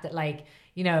fact that, like,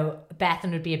 you know,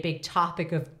 Bethan would be a big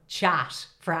topic of chat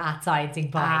for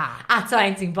 @sciencing by.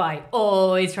 @sciencing by,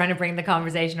 always trying to bring the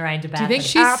conversation around to Bethan. Do you think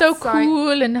she's so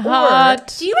cool and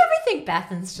hot? Do you ever think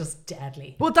Bethan's just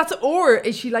deadly? Well, or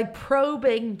is she like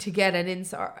probing to get an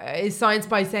insight? Is Science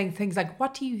by saying things like,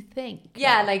 "What do you think?"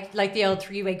 Yeah, like the old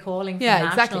three-way calling from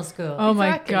national school. Oh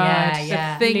my God.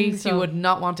 Yeah. The things you would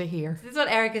not want to hear. This is what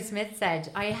Erica Smith said.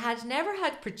 I had never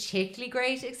had particularly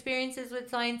great experiences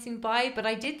with sciencing by, but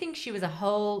I did think she was a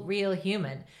whole real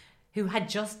human who had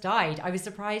just died. I was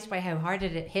surprised by how hard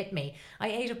it hit me. I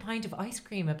ate a pint of ice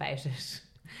cream about it.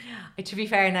 To be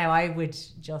fair now, I would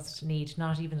just need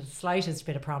not even the slightest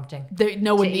bit of prompting.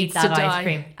 No one needs eat that to ice die.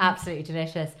 cream. Absolutely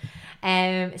delicious.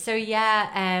 So yeah,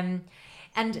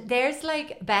 and there's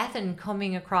like Bethan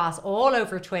coming across all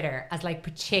over Twitter as like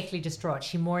particularly distraught.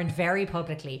 She mourned very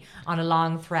publicly on a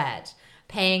long thread,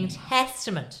 paying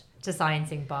testament to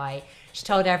sciencing by. She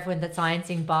told everyone that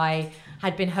sciencing by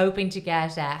had been hoping to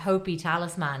get a Hopi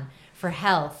talisman for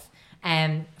health,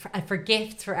 for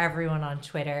gifts for everyone on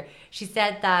Twitter. She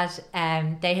said that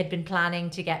they had been planning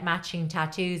to get matching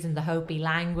tattoos in the Hopi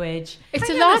language. It's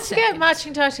a lot to get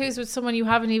matching tattoos with someone you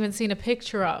haven't even seen a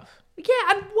picture of.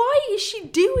 Yeah, and why is she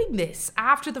doing this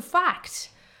after the fact?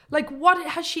 Like, what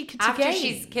has she to after gain?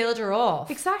 She's killed her off?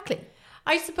 Exactly.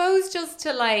 I suppose just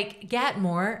to like get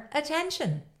more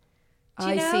attention. Do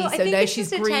you know? See. So I think now it's she's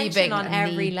just grieving attention on and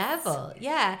every needs- level.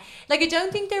 Yeah. Like, I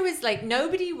don't think there was like,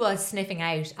 nobody was sniffing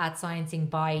out @sciencing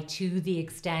by to the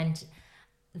extent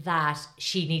that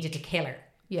she needed to kill her.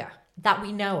 Yeah. That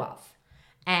we know of.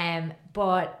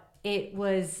 But it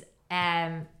was,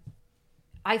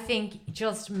 I think,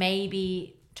 just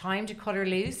maybe time to cut her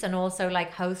loose and also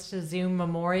like host a Zoom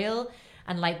memorial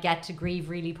and like get to grieve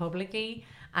really publicly.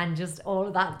 And just all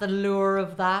of that, the lure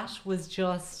of that was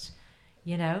just,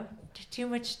 you know, too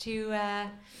much to...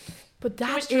 But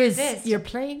that to is, resist. you're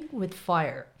playing with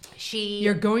fire.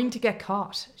 You're going to get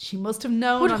caught. She must have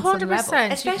known on some level. 100%.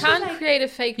 You Especially can't like- create a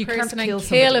fake You can't person and kill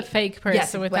kill a somebody. fake person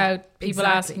Yes, well, without people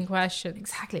exactly. asking questions.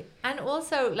 Exactly. And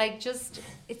also, like, just,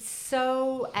 it's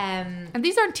so... And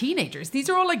these aren't teenagers. These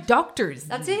are all like doctors.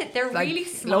 That's it. They're Like, really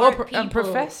lower smart people and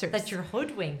professors. that you're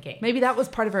hoodwinking. Maybe that was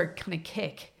part of her kind of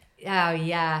kick. Oh,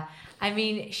 yeah. I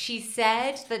mean, she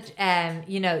said that,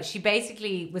 you know, she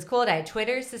basically was called out.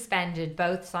 Twitter suspended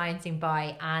both sciencing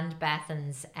by and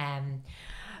Bethan's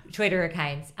Twitter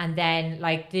accounts. And then,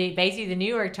 like, basically the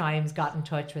New York Times got in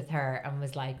touch with her and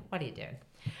was like, what are you doing?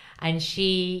 And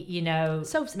she, you know,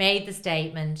 made the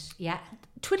statement. Yeah.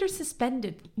 Twitter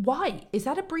suspended. Why? Is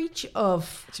that a breach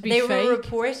of... They were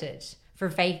reported for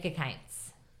fake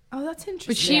accounts. Oh, that's interesting.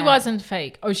 But she wasn't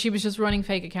fake. Oh, she was just running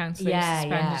fake accounts. So they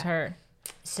suspended yeah. her.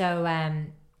 So,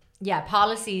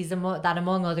 policies that,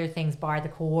 among other things, bar the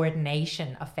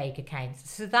coordination of fake accounts.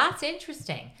 So that's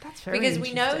interesting. That's very because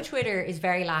we know interesting. Twitter is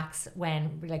very lax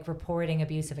when like reporting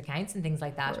abusive accounts and things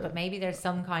like that. But maybe there's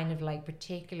some kind of like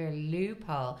particular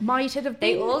loophole. Might it have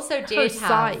They been also her did have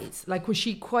size? Like, was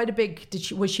she quite a big...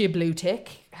 Was she a blue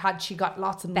tick? Had she got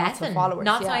lots and lots of Bethan, followers?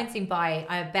 not Yeah. sciencing by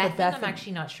Bethan, I'm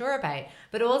actually not sure about.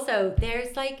 But also,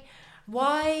 there's like,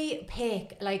 why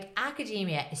pick, like,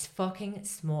 academia is fucking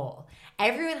small.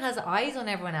 Everyone has eyes on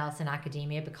everyone else in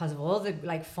academia because of all the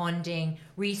like funding,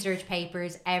 research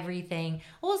papers, everything.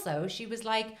 Also, she was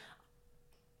like,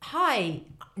 hi,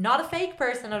 not a fake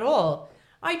person at all.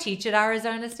 I teach at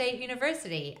Arizona State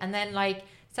University. And then like,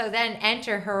 so then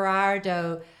enter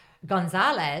Gerardo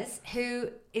Gonzalez, who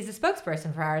is a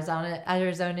spokesperson for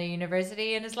Arizona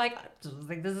University, and is like,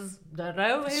 this is, I don't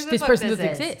know who the This fuck person this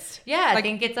doesn't is. exist. Yeah, I Like-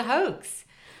 think it's a hoax.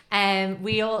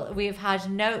 We've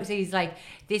had no. So he's like,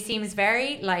 this seems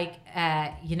very like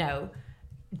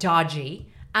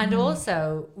dodgy, and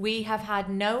also we have had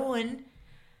no one,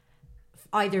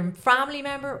 either family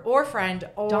member or friend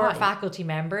or faculty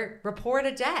member, report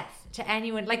a death to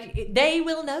anyone. Like, they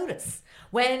will notice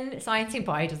when Sciencing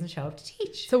By doesn't show up to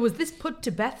teach. So was this put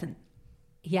to Bethan?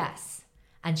 Yes,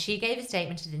 and she gave a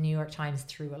statement to the New York Times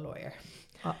through a lawyer.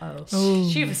 Uh-oh.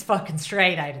 She was fucking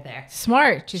straight out of there.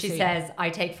 Smart. She says,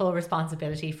 I take full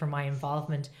responsibility for my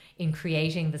involvement in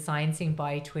creating the Sciencing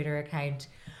By Twitter account.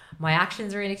 My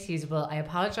actions are inexcusable. I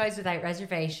apologise without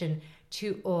reservation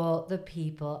to all the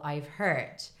people I've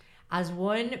hurt. As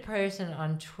one person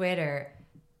on Twitter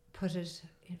put it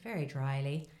very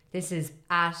dryly, this is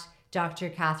at Dr.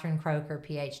 Catherine Croker,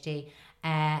 PhD,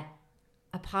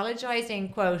 apologising,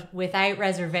 quote, without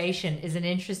reservation is an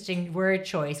interesting word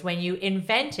choice when you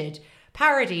invented,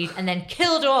 parodied, and then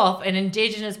killed off an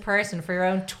Indigenous person for your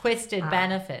own twisted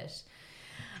benefit.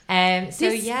 This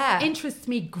interests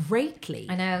me greatly.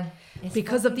 I know.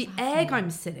 Because of the egg I'm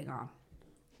sitting on.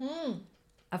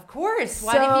 Of course.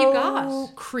 What have you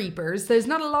got? Creepers. There's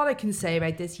not a lot I can say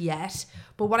about this yet,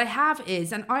 but what I have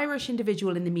is an Irish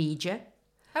individual in the media.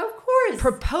 Of course.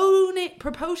 Purporting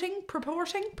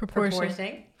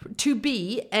to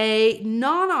be a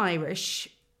non-Irish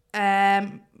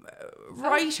writer,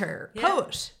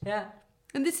 poet. Yeah.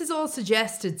 And this is all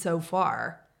suggested so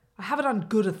far. I have it on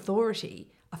good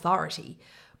authority.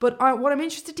 But what I'm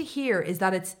interested to hear is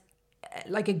that it's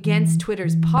like against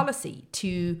Twitter's policy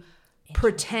to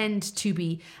pretend to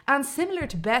be, and similar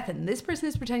to Bethan, this person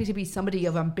is pretending to be somebody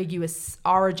of ambiguous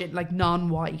origin, like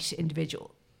non-white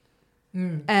individual.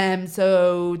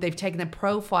 So they've taken a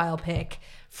profile pic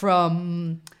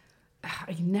from,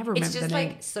 I never remember the name. It's just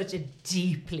like such a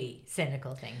deeply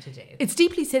cynical thing to do. It's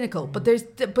deeply cynical, but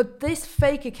this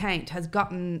fake account has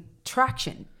gotten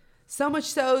traction. So much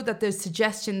so that there's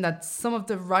suggestion that some of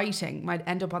the writing might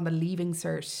end up on the Leaving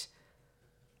Cert.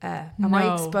 Am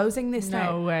I exposing this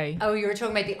now? No way. Oh, you were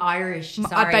talking about the Irish.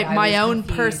 Sorry, about my own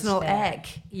personal egg.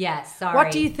 Yes, sorry.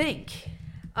 What do you think?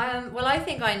 Well, I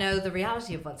think I know the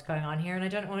reality of what's going on here, and I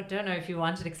don't know if you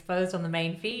want it exposed on the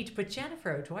main feed, but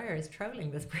Jennifer O'Dwyer is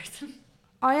trolling this person.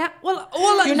 I am. Well,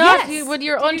 you're not. When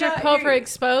you're undercover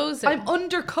exposing. I'm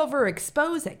undercover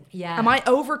exposing. Yeah. Am I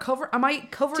overcover? Am I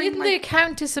covering? Didn't the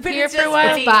account disappear for a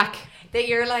while back? That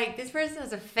you're like, this person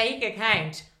has a fake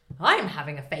account. I'm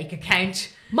having a fake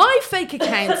account. My fake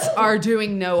accounts are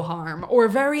doing no harm or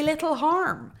very little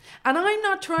harm. And I'm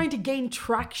not trying to gain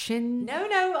traction.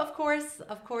 No, of course.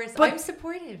 But, I'm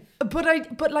supportive.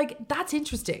 But like, that's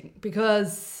interesting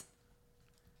because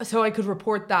so I could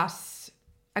report that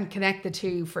and connect the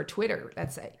two for Twitter,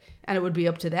 let's say. And it would be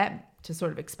up to them to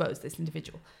sort of expose this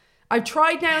individual. I've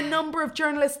tried now, a number of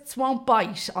journalists won't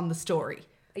bite on the story.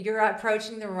 You're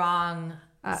approaching the wrong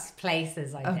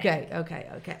places, I think.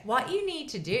 Okay. What you need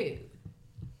to do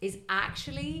is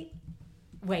actually...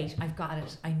 Wait, I've got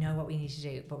it. I know what we need to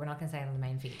do, but we're not going to say it on the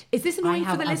main feed. Is this annoying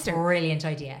for the listener? I have a brilliant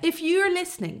idea. If you're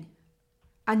listening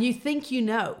and you think you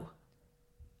know,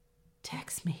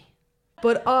 text me.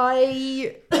 But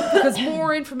because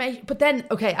more information... But then,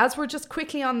 okay, as we're just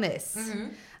quickly on this... Mm-hmm.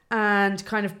 And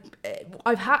kind of,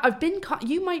 I've been,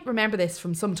 you might remember this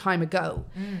from some time ago,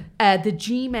 the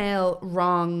Gmail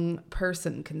wrong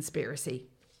person conspiracy.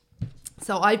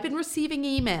 So I've been receiving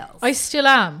emails. I still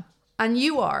am. And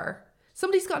you are.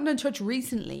 Somebody's gotten in touch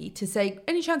recently to say,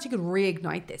 any chance you could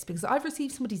reignite this? Because I've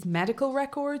received somebody's medical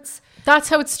records. That's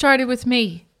how it started with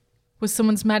me, with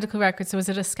someone's medical records. So is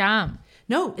it a scam?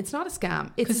 No, it's not a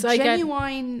scam. It's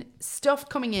genuine stuff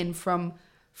coming in from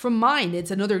mine.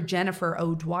 It's another Jennifer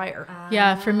O'Dwyer.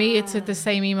 Yeah, for me, it's at the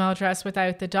same email address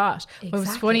without the dot. Exactly.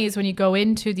 What's funny is when you go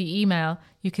into the email,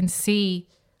 you can see,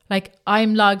 like,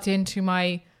 I'm logged into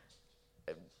my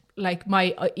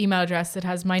email address that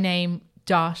has my name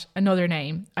dot another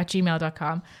name at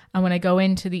gmail.com. And when I go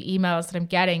into the emails that I'm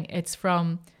getting, it's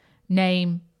from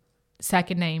name,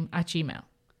 second name at Gmail.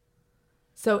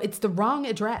 So it's the wrong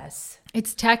address.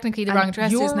 It's technically the wrong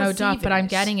address. There's no dot, but I'm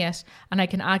getting it and I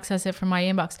can access it from my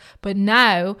inbox. But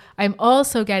now I'm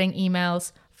also getting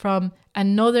emails from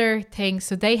another thing.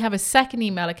 So they have a second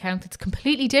email account that's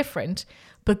completely different,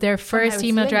 but their first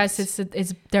email address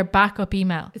is their backup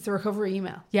email. It's a recovery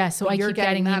email. Yeah, so I keep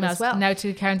getting emails now to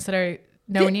accounts that are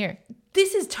nowhere near.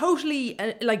 This is totally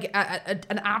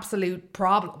an absolute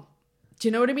problem. Do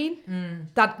you know what I mean?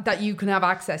 That you can have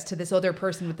access to this other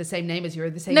person with the same name as you or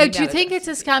the same. No, do you think it's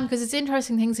a scam? Because it's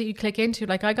interesting things that you click into.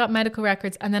 Like I got medical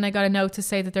records, and then I got a note to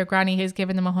say that their granny has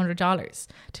given them $100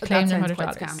 to claim their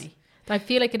 $100. I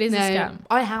feel like it is a scam.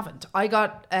 I haven't. I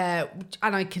got, and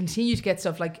I continue to get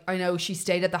stuff like, I know she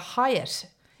stayed at the Hyatt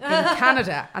in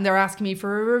Canada and they're asking me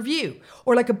for a review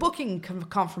or like a booking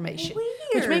confirmation. Weird.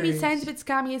 Which maybe sounds a bit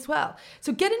scammy as well.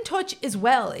 So get in touch as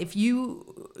well if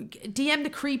you DM the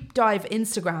Creep Dive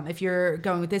Instagram if you're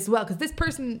going with this as well. Because this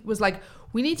person was like,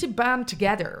 we need to band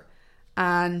together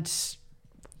and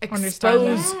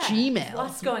expose Gmail.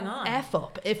 What's going on? F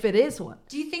up if it is one.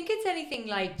 Do you think it's anything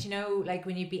like, do you know, like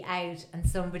when you'd be out and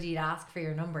somebody'd ask for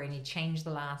your number and you change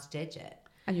the last digit?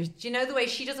 And do you know the way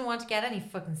she doesn't want to get any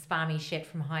fucking spammy shit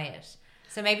from Hyatt?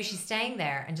 So maybe she's staying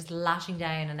there and just lashing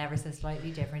down an ever so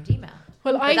slightly different email.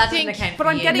 Well, but I think, but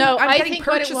I'm getting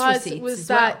purchase receipts was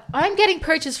that I'm getting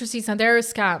purchase receipts and they're a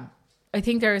scam. I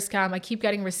think they're a scam. I keep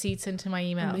getting receipts into my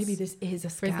emails. Well, maybe this is a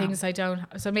scam. For things I don't.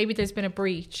 So maybe there's been a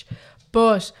breach.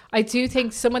 But I do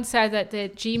think someone said that the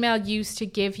Gmail used to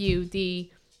give you the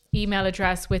email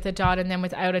address with a dot and then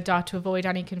without a dot to avoid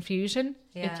any confusion.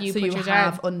 Yeah. If you so put you your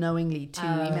have unknowingly two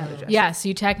email addresses. Yeah, so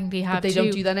you technically have but they two.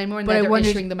 don't do that anymore and But they're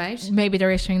issuing them out. Maybe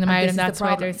they're issuing them out and that's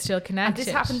why they're still And connected.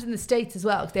 this happens in the States as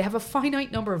well. They have a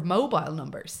finite number of mobile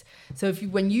numbers. So if you,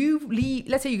 when you leave,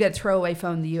 let's say you get a throwaway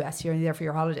phone in the US, you're there for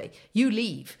your holiday, you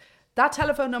leave. That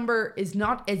telephone number is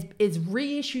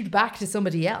reissued back to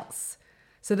somebody else.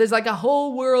 So there's like a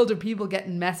whole world of people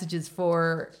getting messages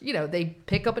for, you know, they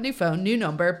pick up a new phone, new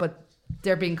number, but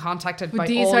they're being contacted by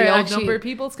all the old number of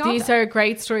people's contacts. These are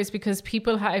great stories because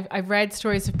people have, I've read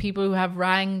stories of people who have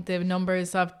rang the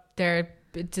numbers of their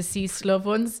deceased loved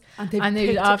ones and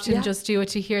they often just do it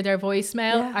to hear their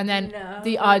voicemail and then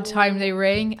the odd time they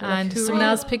ring and someone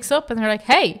else picks up and they're like,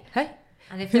 hey.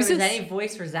 And if there was any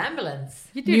voice resemblance,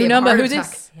 you number who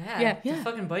this? Yeah. The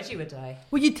fucking budgie would die.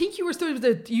 Well, you'd think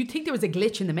you'd think there was a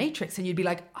glitch in the Matrix, and you'd be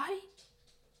like,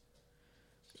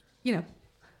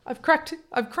 I've cracked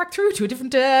through to a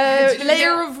different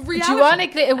layer of reality. Do you want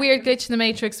a weird glitch in the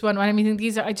Matrix one? I mean,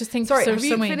 these are. I just think. Sorry, have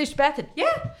you finished Bethan?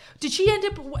 Yeah. Did she end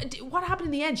up? What happened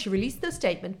in the end? She released the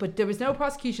statement, but there was no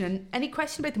prosecution. And any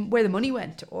question about where the money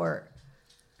went, or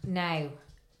no.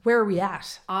 Where are we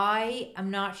at? I am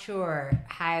not sure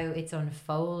how it's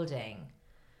unfolding.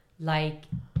 Like,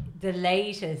 the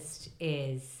latest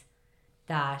is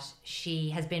that she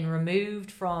has been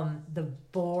removed from the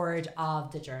board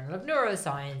of the Journal of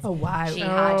Neuroscience. Oh, wow. She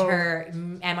had her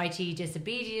MIT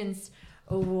Disobedience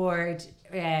Award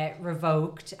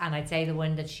revoked, and I'd say the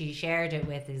one that she shared it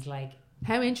with is like,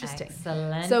 how interesting.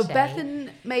 Excellent. So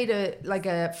Bethan made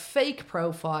a fake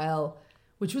profile,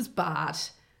 which was bad.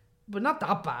 But not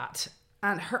that bad.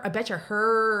 And I bet you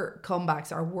her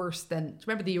comebacks are worse than...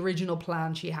 Remember the original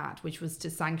plan she had, which was to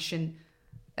sanction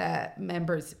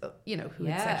members, who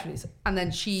had sexually... And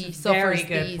then she suffers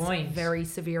these very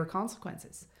severe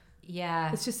consequences.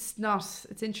 Yeah. It's just not...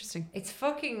 It's interesting. It's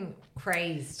fucking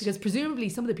crazed. Because presumably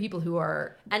some of the people who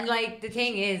are... And like, the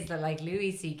thing is that like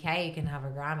Louis C.K. can have a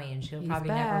Grammy and she'll probably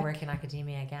never work in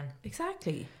academia again.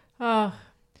 Exactly. Oh,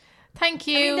 thank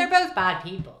you. I mean, they're both bad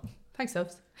people. Thanks,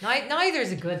 Sophs.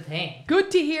 Neither's a good thing. Good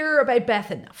to hear about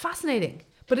Bethan. Fascinating.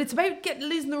 But it's about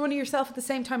losing the run of yourself at the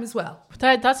same time as well.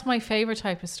 That's my favourite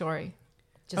type of story.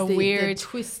 Just weird,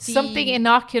 twisty... Something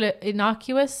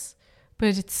innocuous,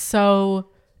 but it's so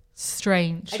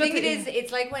strange. I think it is.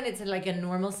 It's like when it's like a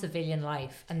normal civilian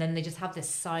life and then they just have this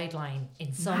sideline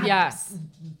in some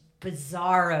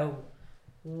bizarro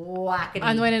wackety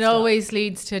and when it stuff. Always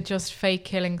leads to just fake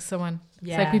killing someone.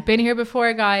 Yeah. It's like, we've been here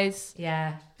before, guys.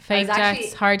 Yeah. Fake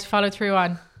deaths, hard to follow through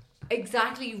on.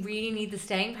 Exactly, you really need the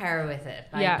staying power with it.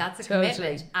 Like, that's a totally.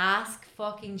 commitment. Ask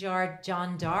fucking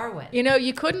John Darwin. You know,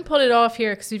 you couldn't pull it off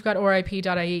here because you've got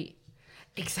RIP.ie.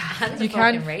 Exactly. You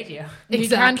can't radio. You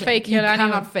can't fake kill anyone.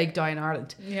 You cannot fake die in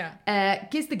Ireland. Yeah.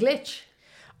 Gives the glitch.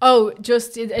 Oh,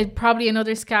 just it probably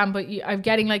another scam, but I'm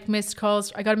getting like missed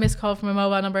calls. I got a missed call from a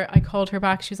mobile number. I called her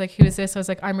back. She was like, who is this? I was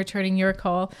like, I'm returning your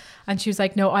call. And she was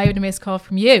like, no, I have a missed call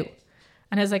from you.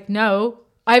 And I was like, no,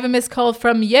 I have a missed call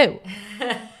from you.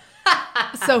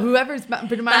 So whoever's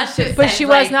been managed to... But she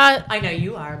was not... I know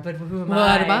you are, but who am What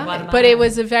I? am I? What am But I? it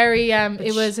was a very...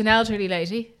 it was an elderly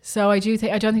lady. So I don't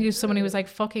think it was someone who was like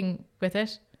fucking with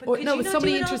it. But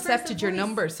somebody intercepted your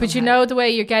number somehow. But you know the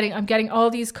way I'm getting all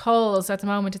these calls at the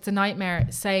moment. It's a nightmare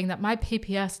saying that my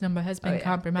PPS number has been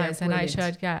compromised and I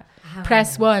should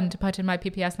press 1 to put in my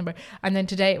PPS number. And then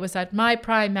today it was that my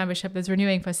Prime membership is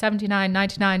renewing for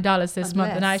 $79.99 this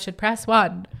month and I should press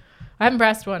 1. I haven't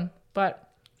pressed 1, but...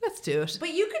 Let's do it.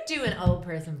 But you could do an old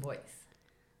person voice.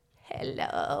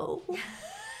 Hello.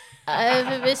 I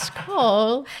have a missed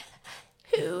call.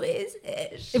 Who is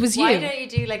it? It was you. Why don't you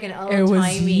do like an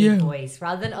old-timey voice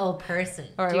rather than old person?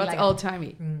 All right, what's like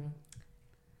old-timey?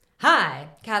 Hi,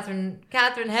 Catherine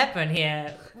Hepburn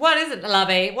here. What is it,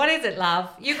 lovey? What is it, love?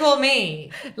 You call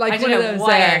me. Like I one don't of know those,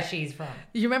 where she's from.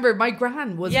 You remember my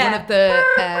gran was one of the...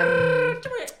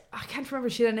 I can't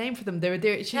remember. She had a name for them. They were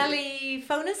there.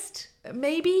 Telephonist?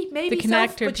 Maybe the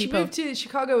connector but people. She moved to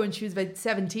Chicago when she was about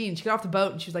 17. She got off the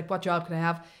boat and she was like, what job can I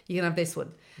have? You can have this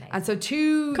one. Nice. And so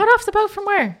got off the boat from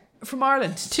where? From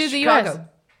Ireland to the Chicago. US.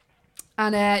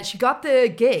 And she got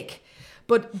the gig.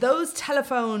 But those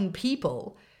telephone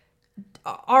people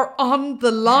are on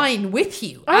the line with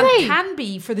you can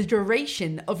be for the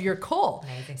duration of your call.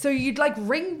 Amazing. So you'd like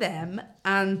ring them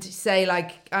and say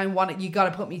like, you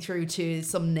got to put me through to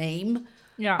some name.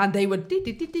 Yeah. And they would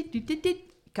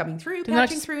coming through,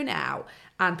 patching through now,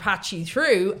 and patch you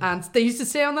through. And they used to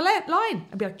stay on the line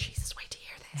and be like, Jesus, wait to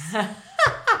hear this.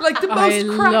 Like the most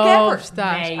crack ever.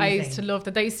 That. Amazing. I used to love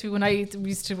that. That used to be when I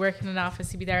used to work in an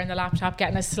office. You'd be there in the laptop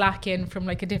getting a Slack in from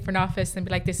like a different office and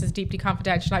be like, this is deeply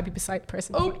confidential. I'd be beside the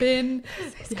person. Open.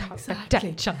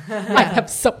 Confidential. I have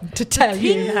something to tell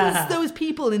you. Yeah. Those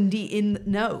people in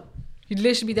no. You'd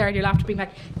literally be there in your laptop being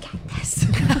like, get this.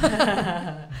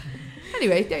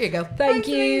 Anyway, there you go. Thank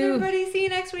you. Everybody. See you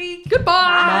next week. Goodbye.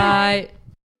 Bye.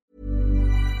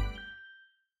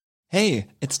 Hey,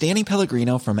 it's Danny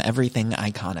Pellegrino from Everything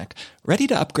Iconic. Ready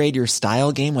to upgrade your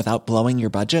style game without blowing your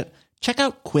budget? Check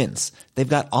out Quince. They've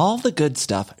got all the good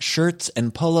stuff, shirts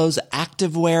and polos,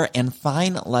 activewear, and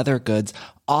fine leather goods,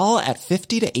 all at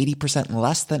 50 to 80%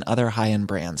 less than other high-end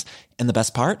brands. And the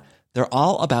best part? They're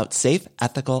all about safe,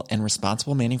 ethical, and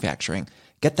responsible manufacturing.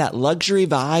 Get that luxury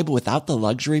vibe without the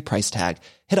luxury price tag.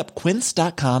 Hit up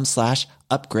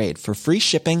quince.com/upgrade for free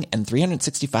shipping and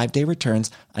 365-day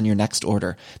returns on your next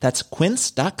order. That's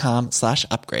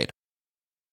quince.com/upgrade.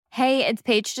 Hey, it's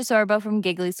Paige DeSorbo from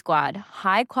Giggly Squad.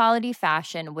 High quality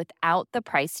fashion without the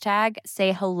price tag.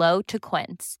 Say hello to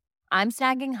Quince. I'm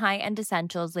snagging high-end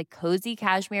essentials like cozy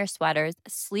cashmere sweaters,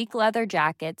 sleek leather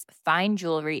jackets, fine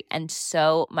jewelry, and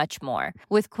so much more.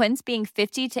 With Quince being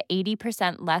 50 to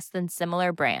 80% less than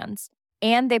similar brands.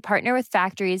 And they partner with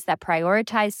factories that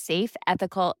prioritize safe,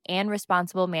 ethical, and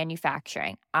responsible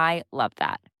manufacturing. I love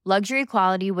that. Luxury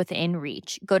quality within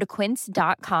reach. Go to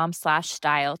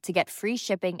quince.com/style to get free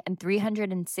shipping and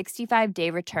 365-day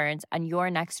returns on your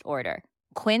next order.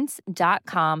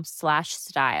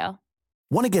 Quince.com/style.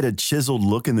 Want to get a chiseled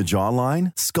look in the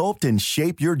jawline? Sculpt and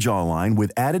shape your jawline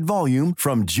with added volume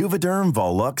from Juvederm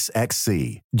Volux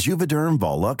XC. Juvederm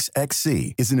Volux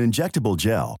XC is an injectable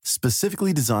gel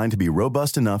specifically designed to be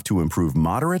robust enough to improve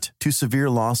moderate to severe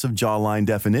loss of jawline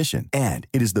definition. And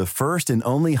it is the first and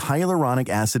only hyaluronic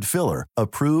acid filler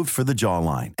approved for the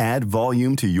jawline. Add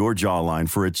volume to your jawline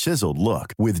for a chiseled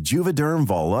look with Juvederm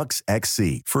Volux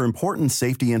XC. For important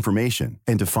safety information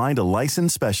and to find a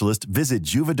licensed specialist, visit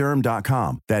juvederm.com.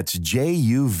 That's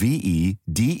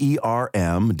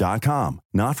JUVEDERM.com.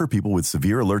 Not for people with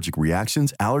severe allergic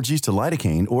reactions, allergies to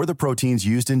lidocaine, or the proteins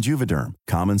used in Juvederm.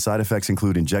 Common side effects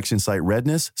include injection site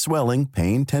redness, swelling,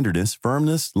 pain, tenderness,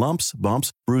 firmness, lumps,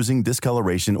 bumps, bruising,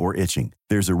 discoloration, or itching.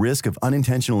 There's a risk of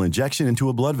unintentional injection into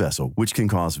a blood vessel, which can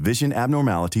cause vision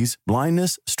abnormalities,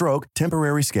 blindness, stroke,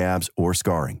 temporary scabs, or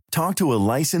scarring. Talk to a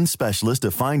licensed specialist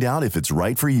to find out if it's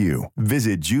right for you.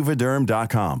 Visit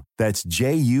Juvederm.com. That's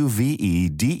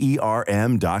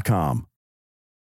JUVEDERM.com.